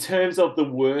 In terms of the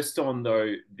worst on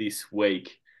though this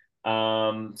week,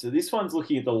 so this one's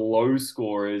looking at the low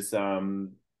scorers.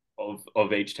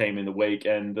 Of each team in the week.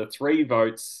 And the 3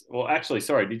 votes, well, actually,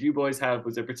 sorry, did you boys have,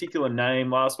 was there a particular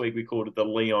name? Last week we called it the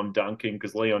Leon Duncan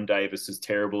because Leon Davis is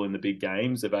terrible in the big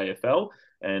games of AFL.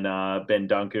 And Ben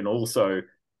Duncan also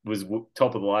was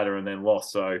top of the ladder and then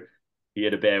lost. So he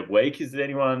had a bad week. Is there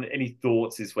any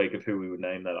thoughts this week of who we would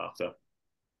name that after?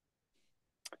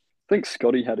 I think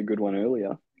Scotty had a good one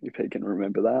earlier, if he can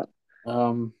remember that.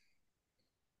 Um,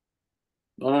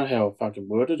 I don't know how I fucking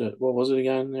worded it. What was it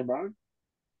again, there, bro?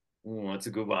 Oh, that's a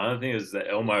good one. I think it was the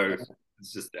Elmo.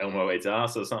 It's just Elmo eats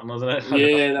ass or something, wasn't it? I don't know.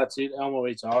 Yeah, that's it. Elmo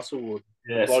eats arsewood.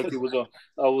 The Yes. bloke who was on,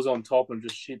 I was on top and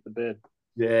just shit the bed.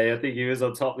 Yeah, I think he was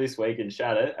on top this week and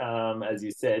shat it, as you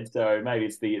said. So maybe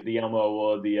it's the Elmo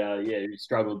or the who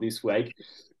struggled this week.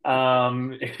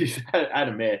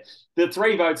 Adam Mayer. The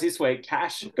 3 votes this week.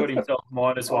 Cash got himself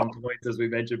 -1 point, as we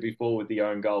mentioned before, with the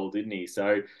own goal, didn't he?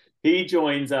 So he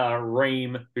joins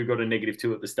Ream, who got a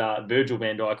 -2 at the start. Virgil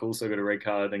van Dijk also got a red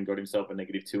card and got himself a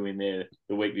 -2 in there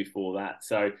the week before that.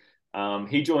 So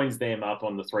he joins them up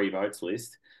on the 3 votes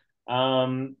list.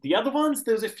 The other ones,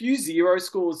 there's a few 0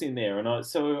 scores in there, and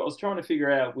so I was trying to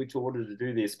figure out which order to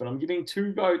do this, but I'm giving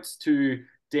 2 votes to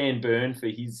Dan Burn for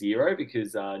his 0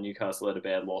 because Newcastle had a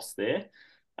bad loss there,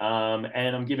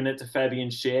 and I'm giving it to Fabian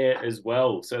Schär as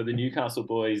well. So the Newcastle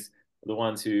boys are the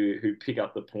ones who pick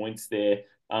up the points there.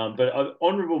 But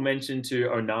honourable mention to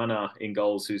Onana in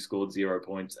goals, who scored 0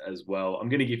 points as well. I'm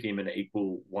going to give him an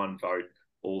equal 1 vote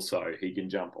also. He can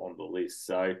jump on the list.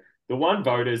 So the 1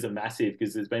 voters are massive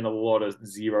because there's been a lot of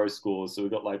 0 scores. So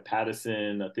we've got like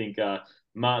Patterson, I think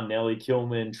Martinelli,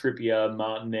 Kilman, Trippier,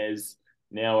 Martinez,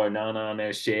 now Onana, now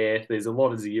Schär. There's a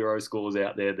lot of 0 scores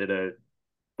out there that are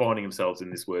finding themselves in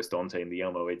this worst on team, the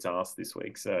Elmo Eats Arse this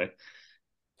week. So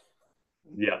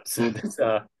yeah, so that's,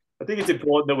 I think it's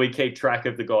important that we keep track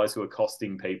of the guys who are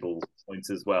costing people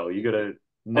points as well. You got to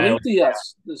I nail think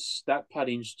the stat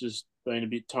padding's just been a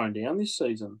bit toned down this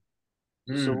season.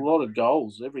 it. There's a lot of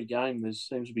goals every game. There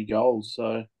seems to be goals,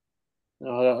 so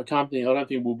I can't think. I don't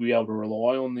think we'll be able to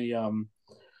rely on the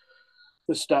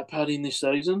stat padding this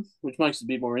season, which makes it a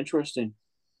bit more interesting.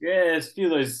 Yeah, it's a few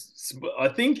of those. I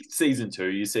think season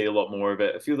 2, you see a lot more of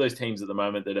it. A few of those teams at the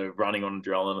moment that are running on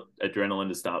adrenaline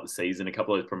to start the season, a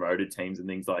couple of promoted teams and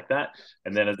things like that.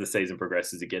 And then as the season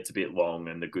progresses, it gets a bit long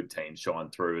and the good teams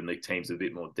shine through and the teams with a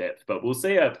bit more depth. But we'll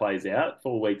see how it plays out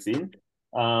 4 weeks in.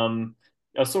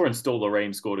 I saw Installer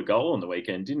Ream scored a goal on the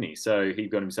weekend, didn't he? So he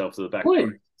got himself to the back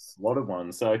When? slotted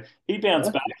one. So he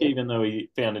bounced back, even though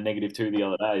he found a -2 the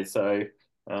other day. So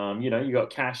you got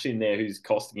Cash in there who's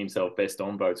costing himself best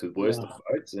on votes with worst on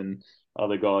votes, and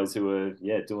other guys who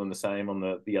are doing the same on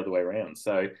the other way around.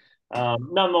 So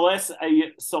nonetheless,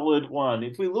 a solid one.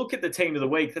 If we look at the team of the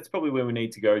week, that's probably where we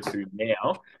need to go to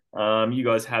now. You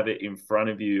guys have it in front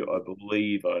of you. I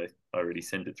believe I already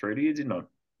sent it through to you, didn't I?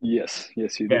 Yes,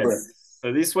 yes, you did. Yes.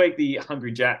 So this week, the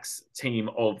Hungry Jacks team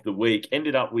of the week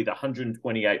ended up with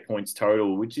 128 points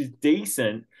total, which is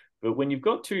decent. But when you've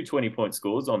got two 20-point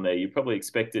scores on there, you probably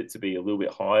expect it to be a little bit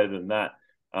higher than that.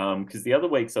 Because the other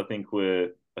weeks, I think, were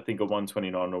a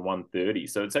 129 or 130.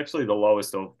 So it's actually the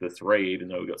lowest of the three, even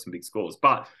though we got some big scores.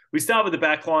 But we start with the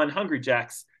back line, Hungry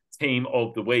Jacks team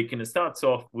of the week. And it starts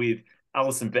off with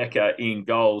Alison Becker in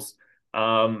goals.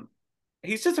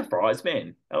 He's just a fries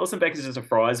man. Alison Becker's just a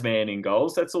fries man in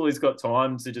goals. That's all he's got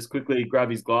time to just quickly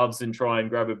grab his gloves and try and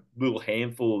grab a little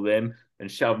handful of them and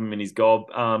shove them in his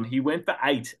gob. He went for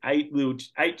eight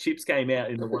chips came out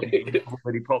in the one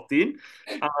that he popped in.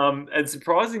 And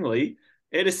surprisingly,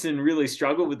 Edison really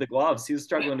struggled with the gloves. He was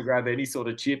struggling to grab any sort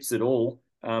of chips at all.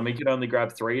 He could only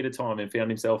grab three at a time and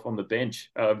found himself on the bench.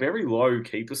 Very low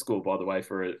keeper score, by the way,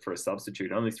 for a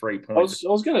substitute. Only 3 points. I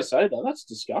was going to say that. That's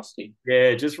disgusting. Yeah,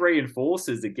 it just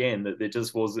reinforces again that it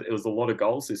was a lot of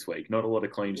goals this week, not a lot of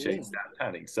clean sheets stat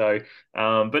padding. So,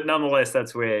 but nonetheless,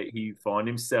 that's where he find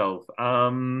himself.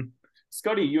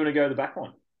 Scotty, you want to go to the back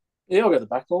line? Yeah, I'll go the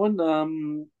back line.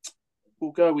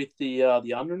 We'll go with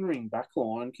the underring back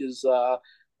line because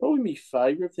probably my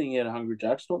favourite thing out of Hungry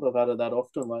Jacks. Not that I've had it that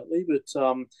often lately,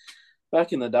 but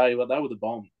back in the day, well, they were the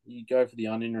bomb. You go for the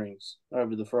onion rings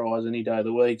over the fries any day of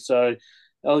the week. So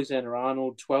Alexander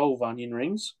Arnold, 12 onion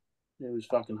rings. He was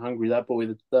fucking hungry, that boy,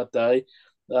 that day.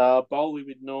 Bowley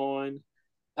with 9,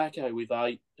 Ake with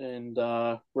 8, and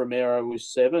Romero with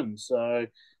 7. So,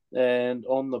 and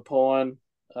on the pine,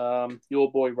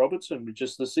 your boy Robertson with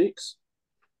just the 6.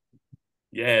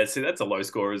 Yeah, see, that's a low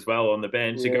score as well on the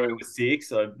bench. To go Yeah. to a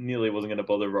 6, I nearly wasn't going to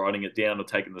bother writing it down or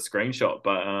taking the screenshot,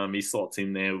 but he slots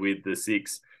in there with the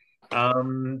 6. The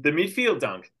midfield,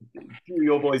 Dunk, few of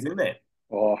your boys in there.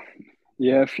 Oh,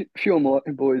 yeah, few of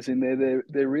my boys in there.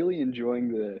 They're really enjoying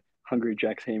the Hungry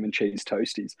Jack's ham and cheese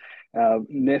toasties.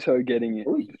 Neto getting it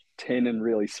Oi. 10 and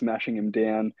really smashing him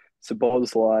down.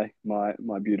 Saboslai,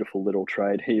 my beautiful little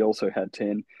trade, he also had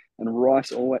 10, and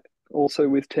Rice also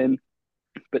with 10.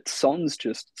 But Sons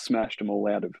just smashed them all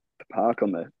out of the park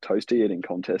on the toasty eating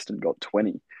contest and got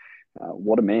 20.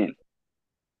 What a man.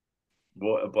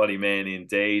 What a bloody man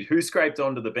indeed. Who scraped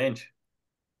onto the bench?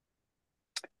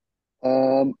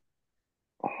 Um,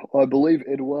 I believe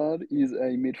Edouard is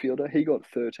a midfielder. He got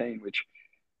 13, which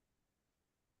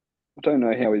I don't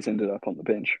know how he's ended up on the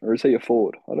bench. Or is he a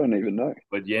forward? I don't even know.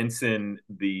 But Jensen,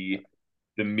 the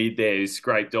mid there, who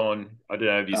scraped on. I don't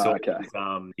know if you saw Okay.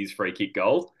 his free kick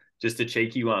goal. Just a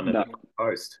cheeky one at No. the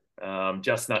post.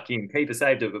 Just snuck in. Keeper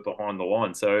saved it, but behind the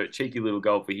line. So cheeky little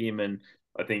goal for him, and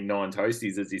I think 9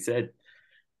 toasties, as he said.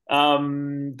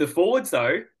 The forwards,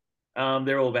 though,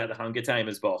 they're all about the Hunger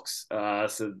Tamers box.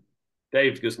 So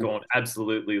they've just gone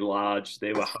absolutely large.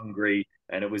 They were hungry,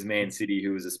 and it was Man City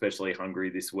who was especially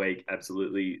hungry this week,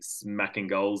 absolutely smacking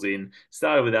goals in.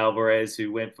 Started with Alvarez,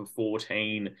 who went for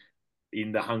 14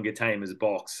 in the Hunger Tamers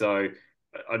box. So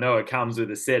I know it comes with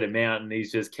a set amount, and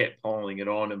he's just kept piling it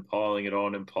on and piling it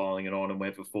on and piling it on and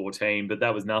went for 14. But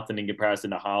that was nothing in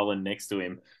comparison to Haaland next to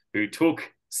him, who took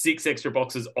 6 extra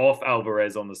boxes off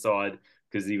Alvarez on the side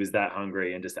because he was that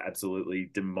hungry and just absolutely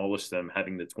demolished them,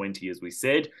 having the 20, as we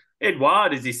said.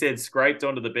 Edouard, as he said, scraped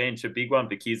onto the bench, a big one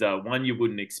for Kizza, one you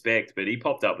wouldn't expect, but he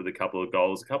popped up with a couple of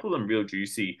goals, a couple of them real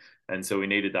juicy, and so we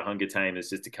needed the Hunger Tamers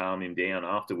just to calm him down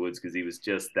afterwards because he was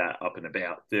just that up and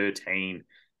about. 13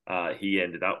 he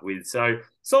ended up with. So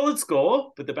solid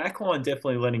score, but the back line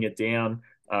definitely letting it down,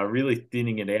 really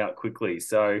thinning it out quickly.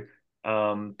 So,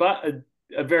 but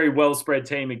a very well spread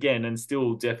team again, and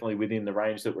still definitely within the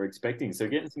range that we're expecting. So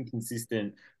getting some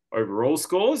consistent overall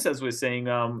scores as we're seeing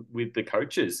with the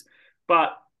coaches.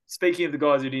 But speaking of the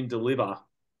guys who didn't deliver,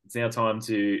 it's now time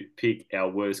to pick our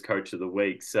worst coach of the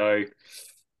week. So,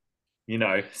 you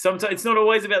know, sometimes it's not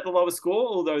always about the lowest score,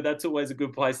 although that's always a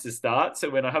good place to start. So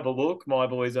when I have a look, my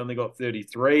boys only got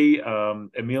 33.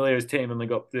 Emilio's team only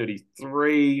got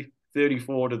 33,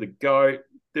 34 to the GOAT,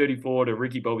 34 to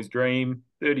Ricky Bobby's Dream,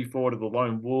 34 to the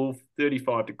Lone Wolf,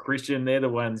 35 to Christian. They're the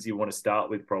ones you want to start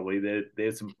with, probably.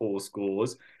 There's some poor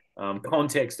scores.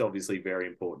 Context, obviously, very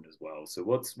important as well. So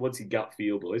what's your gut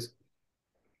feel, boys?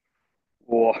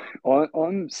 Oh,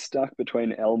 I'm stuck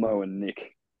between Elmo and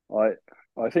Nick.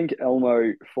 I think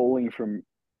Elmo falling from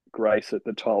grace at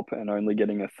the top and only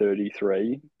getting a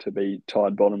 33 to be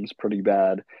tied bottom's pretty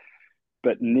bad.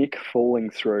 But Nick falling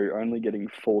through, only getting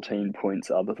 14 points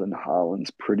other than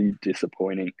Haaland's pretty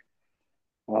disappointing.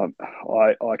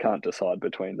 I can't decide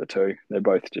between the two. They're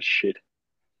both just shit.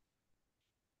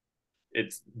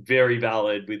 It's very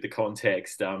valid with the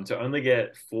context. To only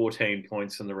get 14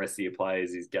 points from the rest of your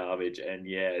players is garbage. And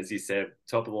yeah, as you said,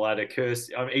 top of the ladder curse.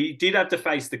 I mean, he did have to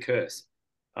face the curse.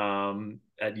 and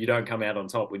you don't come out on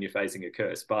top when you're facing a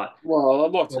curse. But Well,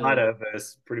 I'd like to lighter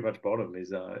versus pretty much bottom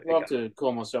is love to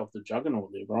call myself the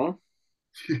juggernaut there, Brian.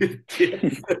 yeah,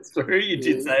 that's true. You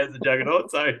did Yeah. say it's a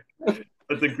juggernaut, so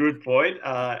that's a good point.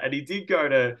 And he did go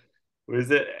to,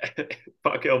 was it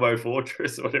Fuck Elbow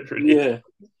Fortress or whatever it is?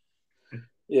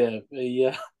 Yeah,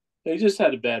 yeah. He just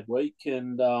had a bad week,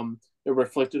 and it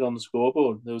reflected on the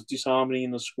scoreboard. There was disharmony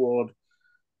in the squad.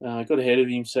 Got ahead of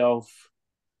himself.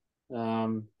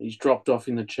 He's dropped off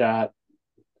in the chat.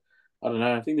 I don't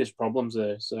know. I think there's problems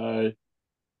there. So,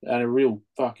 and a real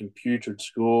fucking putrid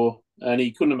score. And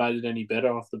he couldn't have made it any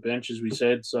better off the bench, as we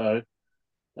said. So,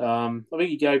 I think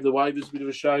he gave the waivers a bit of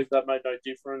a shake. That made no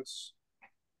difference.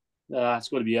 It's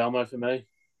got to be Elmo for me.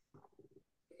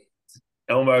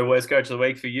 Elmo, worst coach of the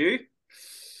week for you.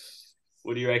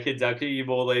 What do you reckon, Duncan? You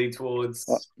more leaning towards?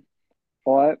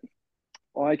 I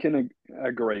I can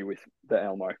agree with the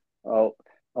Elmo.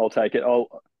 I'll take it.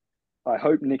 I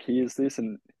hope Nick hears this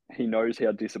and he knows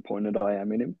how disappointed I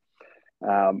am in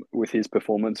him with his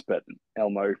performance. But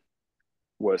Elmo,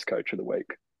 worst coach of the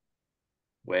week.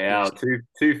 Wow,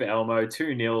 two for Elmo,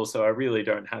 2-0. So I really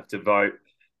don't have to vote,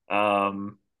 but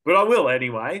I will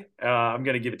anyway. I'm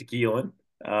going to give it to Keelan.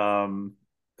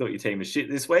 Thought your team was shit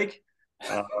this week.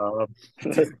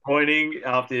 Disappointing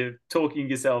after talking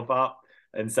yourself up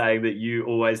and saying that you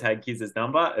always had Kiz's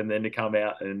number, and then to come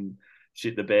out and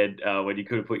shit the bed when you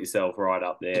could have put yourself right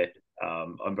up there.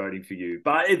 I'm voting for you,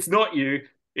 but it's not you.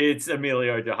 It's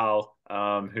Emilio Dahal,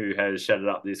 who has shut it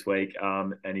up this week,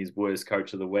 and his worst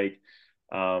coach of the week.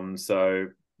 So,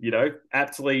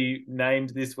 aptly named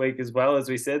this week as well. As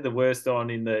we said, the worst on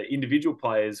in the individual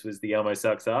players was the Elmo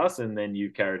sucks ass, and then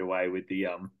you carried away with the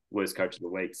worst coach of the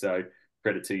week. So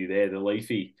credit to you there, the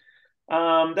Leafy.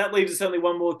 That leaves us only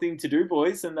one more thing to do,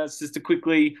 boys, and that's just to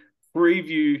quickly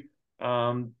preview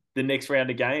the next round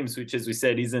of games, which, as we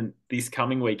said, isn't this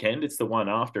coming weekend. It's the one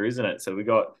after, isn't it? So we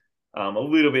got a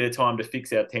little bit of time to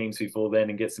fix our teams before then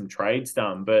and get some trades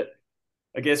done. But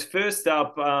I guess first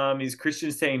up is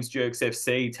Christian's team's Jerks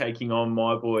FC taking on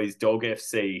my boys Dog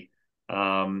FC.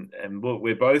 And look,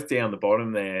 we're both down the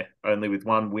bottom there, only with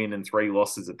 1 win and 3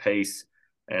 losses apiece.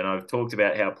 And I've talked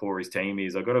about how poor his team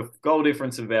is. I've got a goal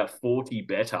difference of about 40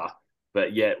 better,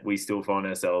 but yet we still find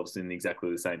ourselves in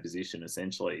exactly the same position,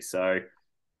 essentially. So,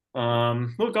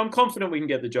 look, I'm confident we can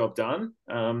get the job done.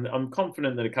 I'm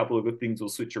confident that a couple of good things will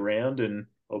switch around and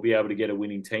I'll be able to get a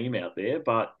winning team out there.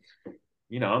 But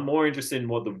I'm more interested in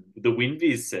what the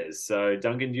WinViz says. So,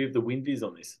 Duncan, do you have the WinViz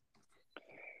on this?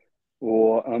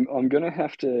 Or I'm going to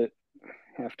have to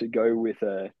go with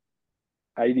a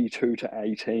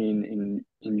 82-18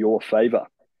 in your favour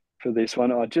for this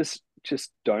one. I just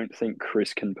don't think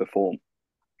Chris can perform.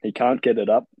 He can't get it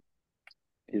up.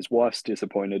 His wife's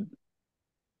disappointed.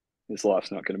 His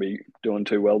life's not going to be doing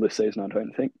too well this season, I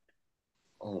don't think.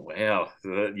 Oh, wow.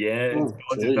 Yeah, it's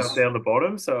Oh, gone just down the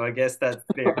bottom. So I guess that's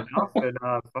fair enough. And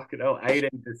fucking hell,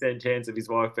 18% chance of his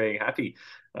wife being happy.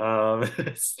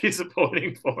 It's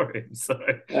disappointing for him. So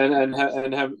and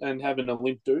having a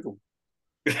limp doodle.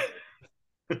 Yeah.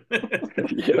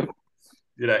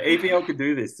 EPL could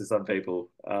do this to some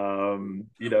people.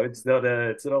 It's not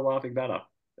a laughing matter,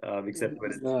 except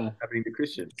when it's happening to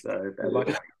Christians. So bad luck.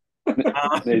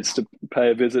 Needs to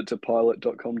pay a visit to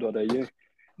pilot.com.au.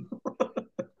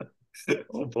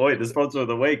 Oh boy, the sponsor of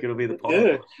the week, it'll be the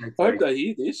Pilot. Yeah, I hope they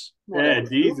hear this. Yeah,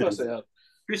 Jesus.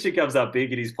 Christian comes up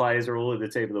big and his players are all in the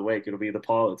team of the week. It'll be the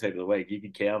Pilot team of the week. You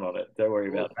can count on it. Don't worry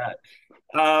about that.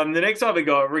 The next time we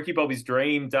got Ricky Bobby's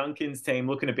Dream, Duncan's team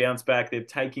looking to bounce back. They're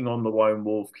taking on the Lone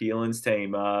Wolf, Keelan's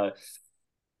team.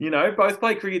 Both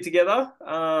play cricket together.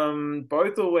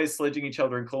 Both always sledging each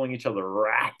other and calling each other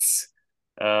rats.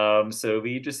 So it'll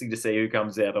be interesting to see who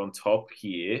comes out on top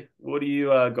here. What do you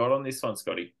got on this one,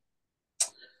 Scotty?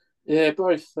 Yeah,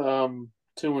 both 2-2.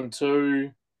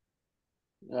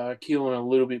 Keelan a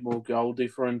little bit more goal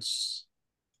difference.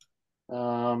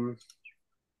 Both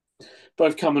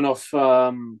coming off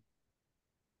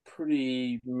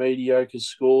pretty mediocre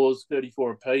scores,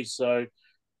 34 apiece. So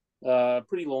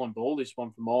pretty line ball this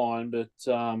one for mine. But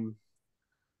I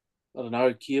don't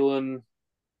know, Keelan,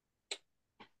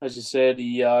 as you said,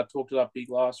 he talked it up big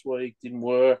last week, didn't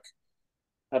work.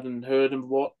 Haven't heard him a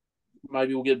lot.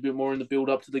 Maybe we'll get a bit more in the build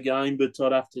up to the game, but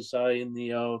I'd have to say in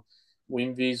the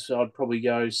WinViz, I'd probably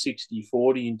go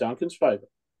 60-40 in Duncan's favour.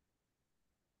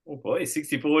 Oh boy,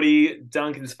 60-40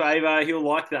 Duncan's favour. He'll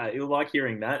like that. He'll like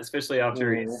hearing that, especially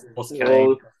after he's lost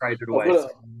Kane, traded away.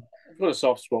 I've got a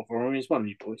soft spot for him. He's one of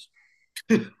you boys.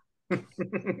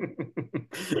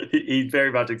 He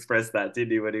very much expressed that,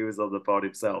 didn't he, when he was on the pod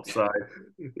himself? So,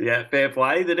 yeah, fair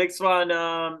play. The next one,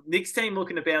 Nick's team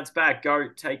looking to bounce back.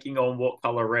 Goat taking on What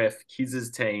Color Ref,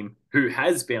 Kiz's team, who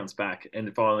has bounced back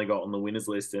and finally got on the winners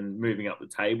list and moving up the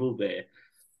table there.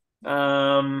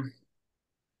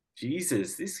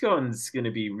 Jesus, this one's going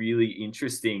to be really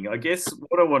interesting. I guess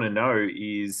what I want to know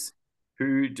is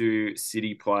who do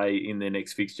City play in their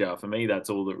next fixture? For me, that's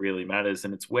all that really matters,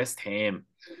 and it's West Ham.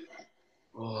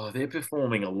 Oh, they're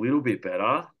performing a little bit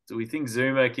better. Do we think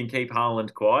Zuma can keep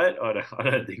Haaland quiet? I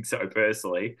don't think so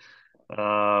personally.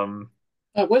 Um,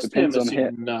 West Ham Depends are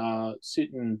on how.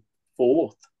 sitting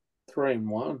fourth,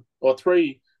 3-1, or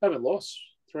three haven't lost,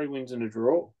 3 wins and a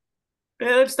draw.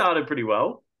 yeah, they've started pretty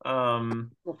well. Not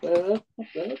bad, not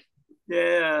bad.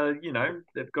 Yeah,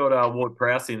 they've got Ward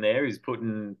Prowse in there who's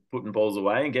putting balls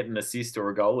away and getting an assist or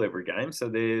a goal every game. So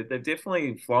they're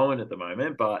definitely flowing at the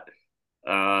moment. But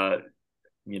uh,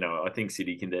 I think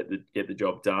City can get the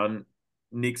job done.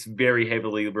 Nick's very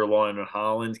heavily relying on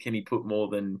Haaland. Can he put more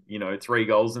than 3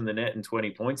 goals in the net and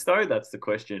 20 points though? That's the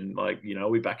question. Like, are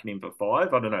we backing him for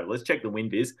 5? I don't know. Let's check the win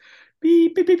biz.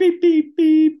 Beep beep beep beep beep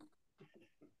beep.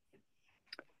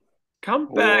 Come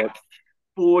Or back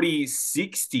 40,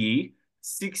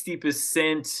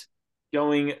 60%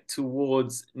 going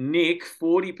towards Nick,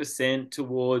 40%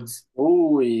 towards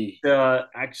Ooh,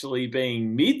 actually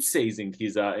being mid-season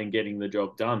Kizza and getting the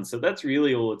job done. So that's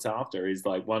really all it's after, is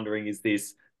like wondering, is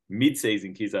this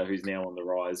mid-season Kizza who's now on the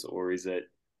rise, or is it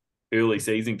early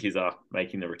season Kizza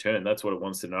making the return? That's what it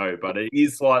wants to know. But it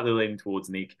is slightly leaning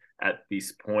towards Nick at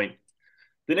this point.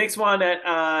 The next one at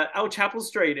El Chapel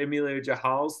Street, Emilio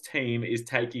Jahal's team is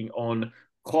taking on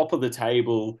top of the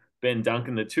table Ben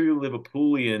Duncan, the two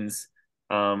Liverpoolians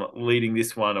leading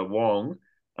this one along.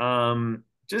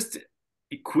 Just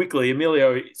quickly,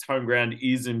 Emilio's home ground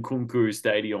is in Kunku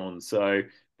Stadion, so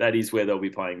that is where they'll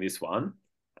be playing this one.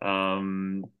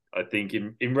 I think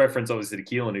in reference, obviously, to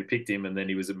Keelan, who picked him, and then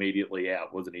he was immediately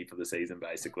out, wasn't he, for the season,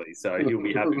 basically? So he'll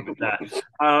be happy with that.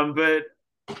 But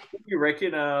what do you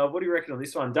reckon? What do you reckon on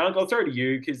this one, Dunk? I'll throw to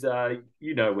you because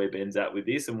you know where Ben's at with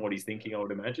this and what he's thinking. I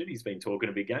would imagine he's been talking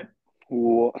a big game.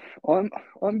 or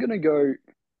I'm gonna go.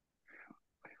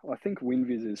 I think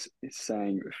WinViz is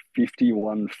saying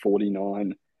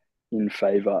 51-49 in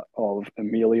favour of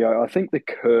Emilio. I think the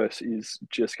curse is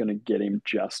just going to get him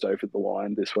just over the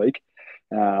line this week.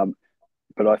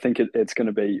 But I think it's going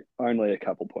to be only a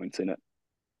couple points in it.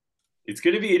 It's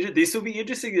going to be. This will be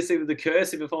interesting to see with the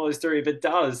curse if it follows through. If it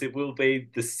does, it will be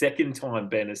the second time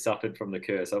Ben has suffered from the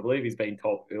curse. I believe he's been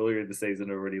top earlier in the season,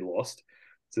 already lost.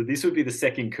 So this would be the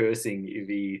second cursing if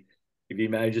he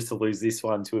manages to lose this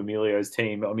one to Emilio's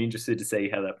team. I'm interested to see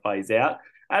how that plays out.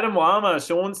 Adam Wama,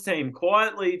 Sean's team,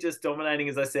 quietly just dominating,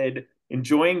 as I said,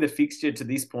 enjoying the fixture to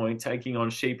this point, taking on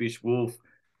Sheepish Wolf,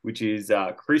 which is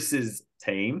Chris's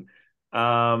team.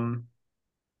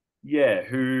 Yeah,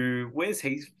 where's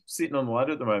he sitting on the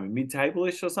ladder at the moment?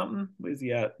 Mid-table-ish or something? Where's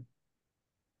he at?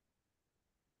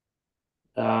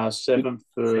 7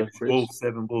 for Chris.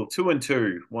 7 ball,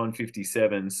 2-2,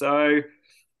 157. So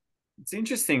it's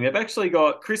interesting. They've actually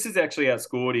got Chris has actually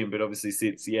outscored him, but obviously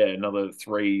sits another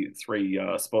three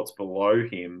spots below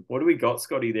him. What do we got,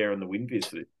 Scotty, there on the win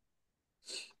biz?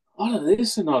 I don't know.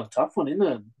 This is another tough one, isn't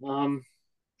it?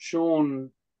 Sean,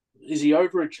 is he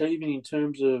overachieving in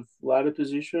terms of ladder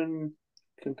position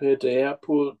compared to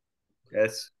output?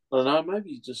 Yes. I don't know. Maybe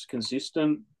he's just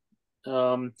consistent.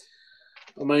 I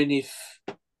mean,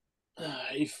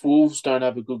 if Wolves don't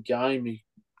have a good game, he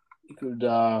could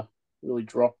really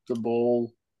drop the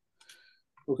ball.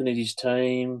 Looking at his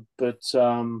team, but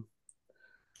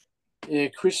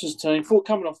Chris's team,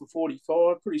 coming off a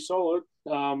 45, pretty solid.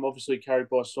 Obviously carried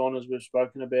by Son, as we've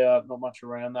spoken about. Not much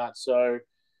around that, so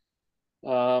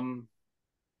I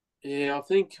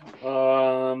think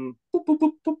we'll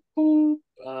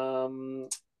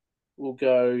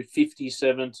go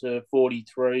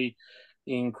 57-43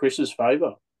 in Chris's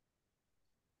favour.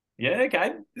 Yeah,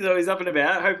 okay. So he's up and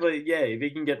about. Hopefully, if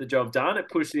he can get the job done, it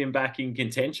pushes him back in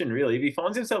contention, really. If he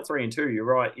finds himself 3-2, you're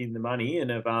right, in the money. And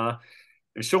if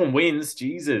Sean wins,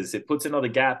 Jesus, it puts another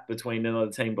gap between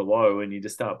another team below, and you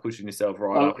just start pushing yourself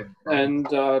right up. And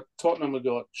Tottenham have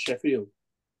got Sheffield.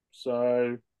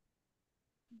 So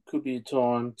could be a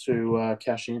time to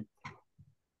cash in.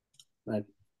 Maybe.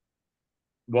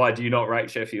 Why do you not rate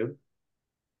Sheffield?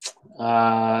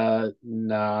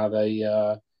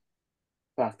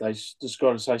 They just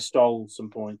got to say stole a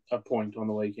point on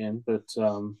the weekend, but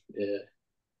they're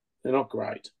not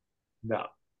great. No.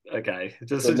 Okay.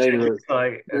 Just neither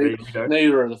are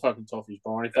the fucking Toffees,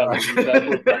 Brian. If that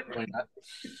was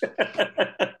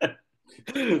that.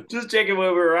 Just checking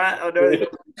where we're at. I know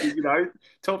that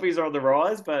toffees are on the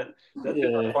rise, but that's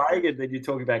been Yeah, my plague, and then you're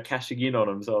talking about cashing in on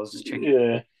them. So I was just checking yeah,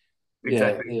 yeah,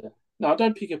 exactly. yeah. No,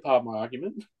 don't pick apart my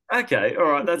argument. Okay, all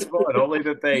right, that's fine. I'll leave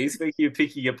it be. Speaking of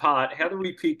picking apart, how do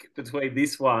we pick between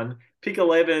this one? Pick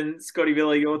 11, Scotty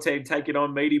Villa, your team taking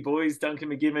on Meaty Boys, Duncan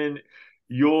McGibbon,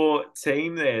 your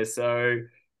team there. So,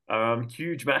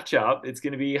 huge matchup. It's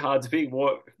going to be hard to pick.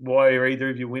 Why are either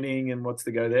of you winning, and what's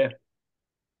the go there?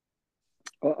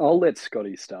 I'll let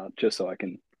Scotty start just so I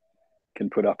can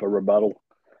put up a rebuttal.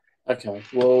 Okay,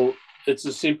 well, it's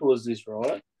as simple as this,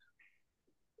 right?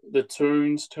 The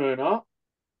Toons turn up,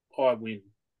 I win.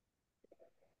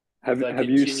 If they Have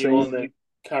you continue on their seen?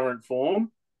 current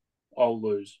form, I'll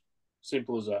lose.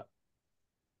 Simple as that.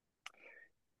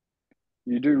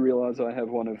 You do realise I have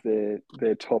one of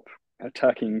their top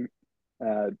attacking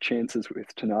chances with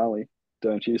Tonali,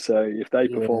 don't you? So if they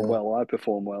perform Yeah, well, I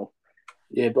perform well.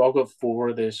 yeah, but I've got 4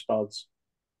 of their spuds.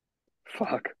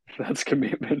 Fuck, that's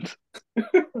commitment.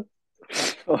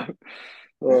 oh,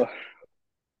 oh,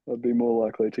 I'd be more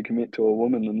likely to commit to a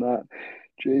woman than that.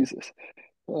 Jesus.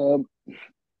 Um,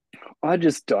 I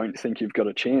just don't think you've got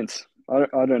a chance.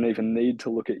 I don't even need to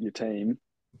look at your team.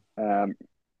 Um,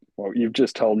 well, you've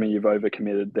just told me you've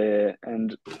overcommitted there,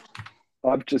 and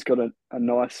I've just got a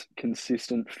nice,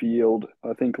 consistent field.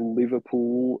 I think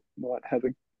Liverpool might have a.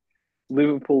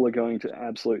 Liverpool are going to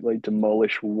absolutely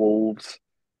demolish Wolves.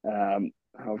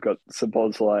 I've got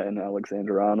Szoboszlai and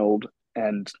Alexander Arnold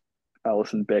and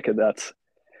Alison Becker. That's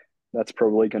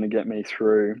probably going to get me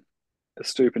through.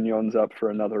 Estupiñán's up for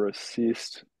another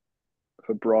assist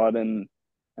for Brighton.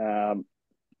 Um,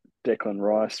 Declan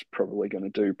Rice probably going to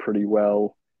do pretty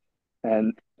well.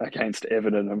 And against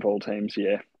Everton of all teams,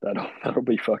 yeah, that'll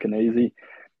be fucking easy.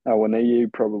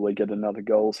 Awaniyi probably get another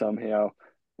goal somehow,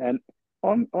 and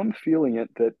I'm feeling it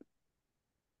that.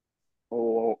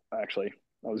 Or actually,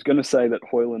 I was going to say that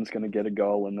Hoyland's going to get a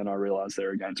goal, and then I realised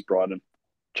they're against Brighton.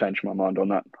 Changed my mind on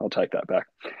that. I'll take that back.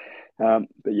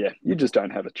 But yeah, you just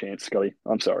don't have a chance, Scotty.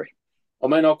 I'm sorry. I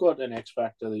mean, I've got an X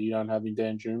factor that you don't have in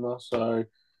Dan Juma, so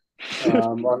I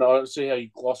know. I see how you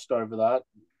glossed over that.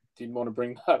 Didn't want to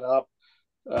bring that up.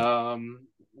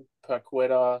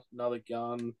 Paqueta, another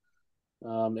gun.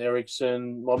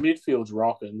 Ericsson. My midfield's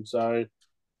rocking, so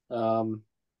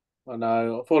I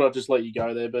know. I thought I'd just let you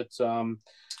go there,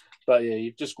 but yeah,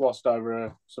 you've just glossed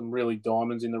over some really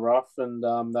diamonds in the rough, and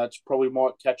that's probably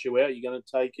might catch you out. You're going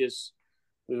to take us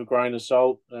with a grain of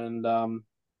salt, and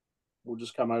we'll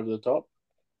just come over the top.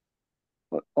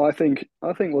 I think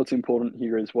what's important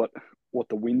here is what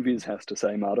the WinViz has to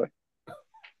say, Marto.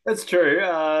 That's true.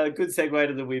 Good segue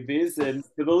to the win biz. And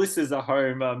for the listeners at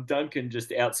home, Duncan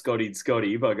just out Scottied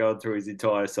Scotty by going through his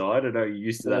entire side. I know you're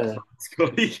used to that, Yeah.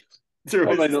 Scotty. through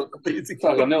I his, mean,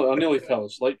 fuck, I nearly fell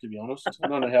asleep, to be honest. I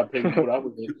don't know how people put up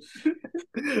with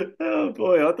it. Oh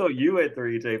boy, I thought you went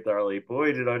through your team thoroughly.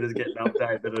 Boy, did I just get an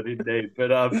update that I didn't need.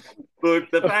 But look,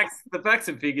 the facts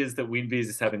and figures that WinBiz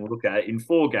is having a look at in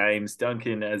 4 games,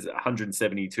 Duncan has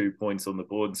 172 points on the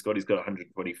board, and Scotty's got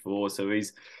 124. So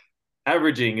he's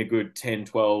averaging a good 10,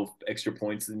 12 extra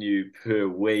points than you per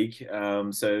week.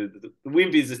 So the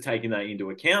WinBiz is taking that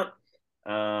into account.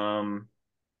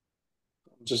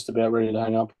 Just about ready to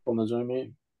hang up on the Zoom here.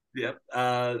 Yep.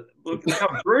 Look,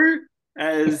 come through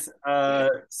as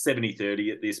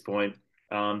 70-30 at this point.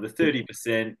 The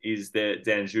 30% is that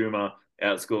Danjuma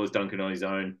outscores Duncan on his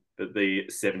own, but the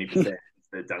 70% is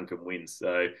that Duncan wins.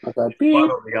 So Okay. one Beep,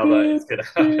 or the other beep, is going to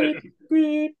beep, happen.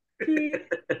 beep, beep.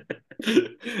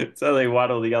 It's only one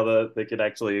or the other that can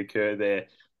actually occur there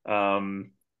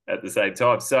at the same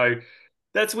time. So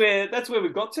that's where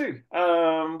we've got to.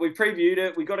 We previewed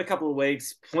it. We got a couple of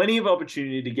weeks, plenty of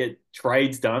opportunity to get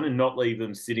trades done and not leave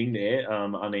them sitting there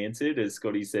unanswered, as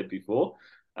Scotty said before.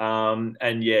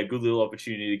 And yeah, good little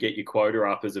opportunity to get your quota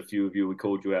up, as a few of you we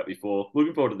called you out before.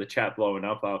 Looking forward to the chat blowing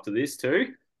up after this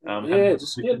too. Having Yeah, a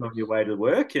just listen on your way to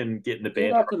work and getting the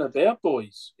get banter. up and about,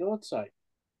 boys. God's sake.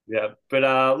 Yeah,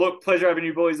 but look, pleasure having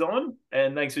you boys on,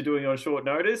 and thanks for doing it on short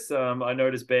notice. I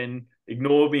noticed Ben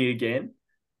ignored me again.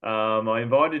 I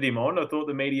invited him on. I thought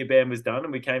the media ban was done,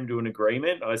 and we came to an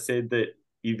agreement. I said that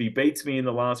if he beats me in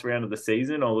the last round of the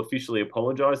season, I'll officially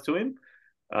apologise to him.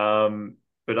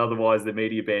 But otherwise, the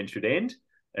media ban should end,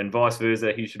 and vice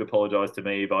versa. He should apologise to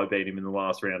me if I beat him in the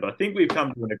last round. I think we've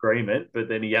come to an agreement, but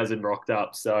then he hasn't rocked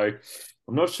up, so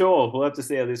I'm not sure. We'll have to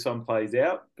see how this one plays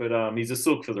out. But he's a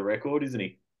sook for the record, isn't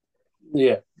he?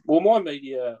 Yeah. Well,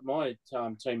 my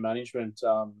team management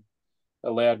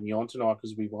allowed me on tonight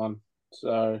because we won.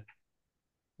 So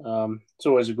it's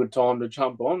always a good time to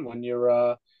jump on when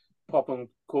you're popping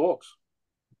corks.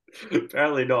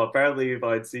 Apparently not. Apparently, if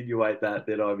I insinuate that,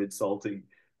 then I'm insulting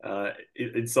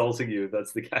you. If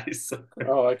that's the case.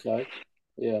 Oh, okay.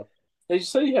 Yeah. Did you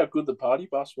see how good the party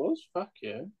bus was? Fuck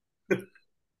yeah.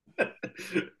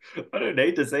 I don't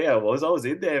need to see how it was. I was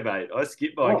in there, mate. I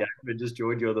skipped my game Oh, and just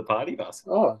joined you on the party bus.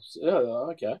 oh, yeah,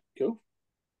 okay, cool.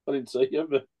 I didn't see you,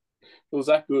 but it was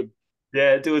that good.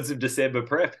 Yeah, doing some December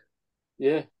prep.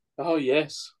 Yeah. Oh,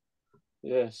 yes.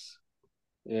 Yes.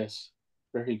 Yes.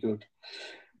 Very good.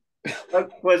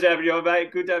 Pleasure having you on,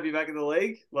 mate. Good to have you back in the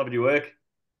league. Loving your work.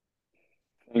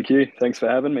 Thank you. Thanks for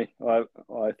having me. I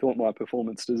thought my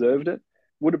performance deserved it.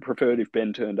 Would have preferred if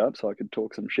Ben turned up so I could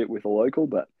talk some shit with a local,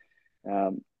 but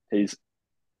um, he's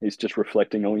he's just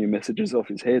reflecting all your messages off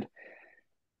his head.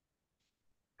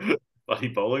 Bloody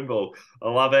bowling ball. I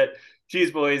love it.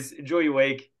 Cheers, boys. Enjoy your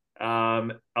week. Up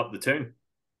the tune.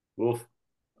 Wolf.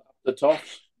 The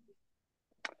toffs.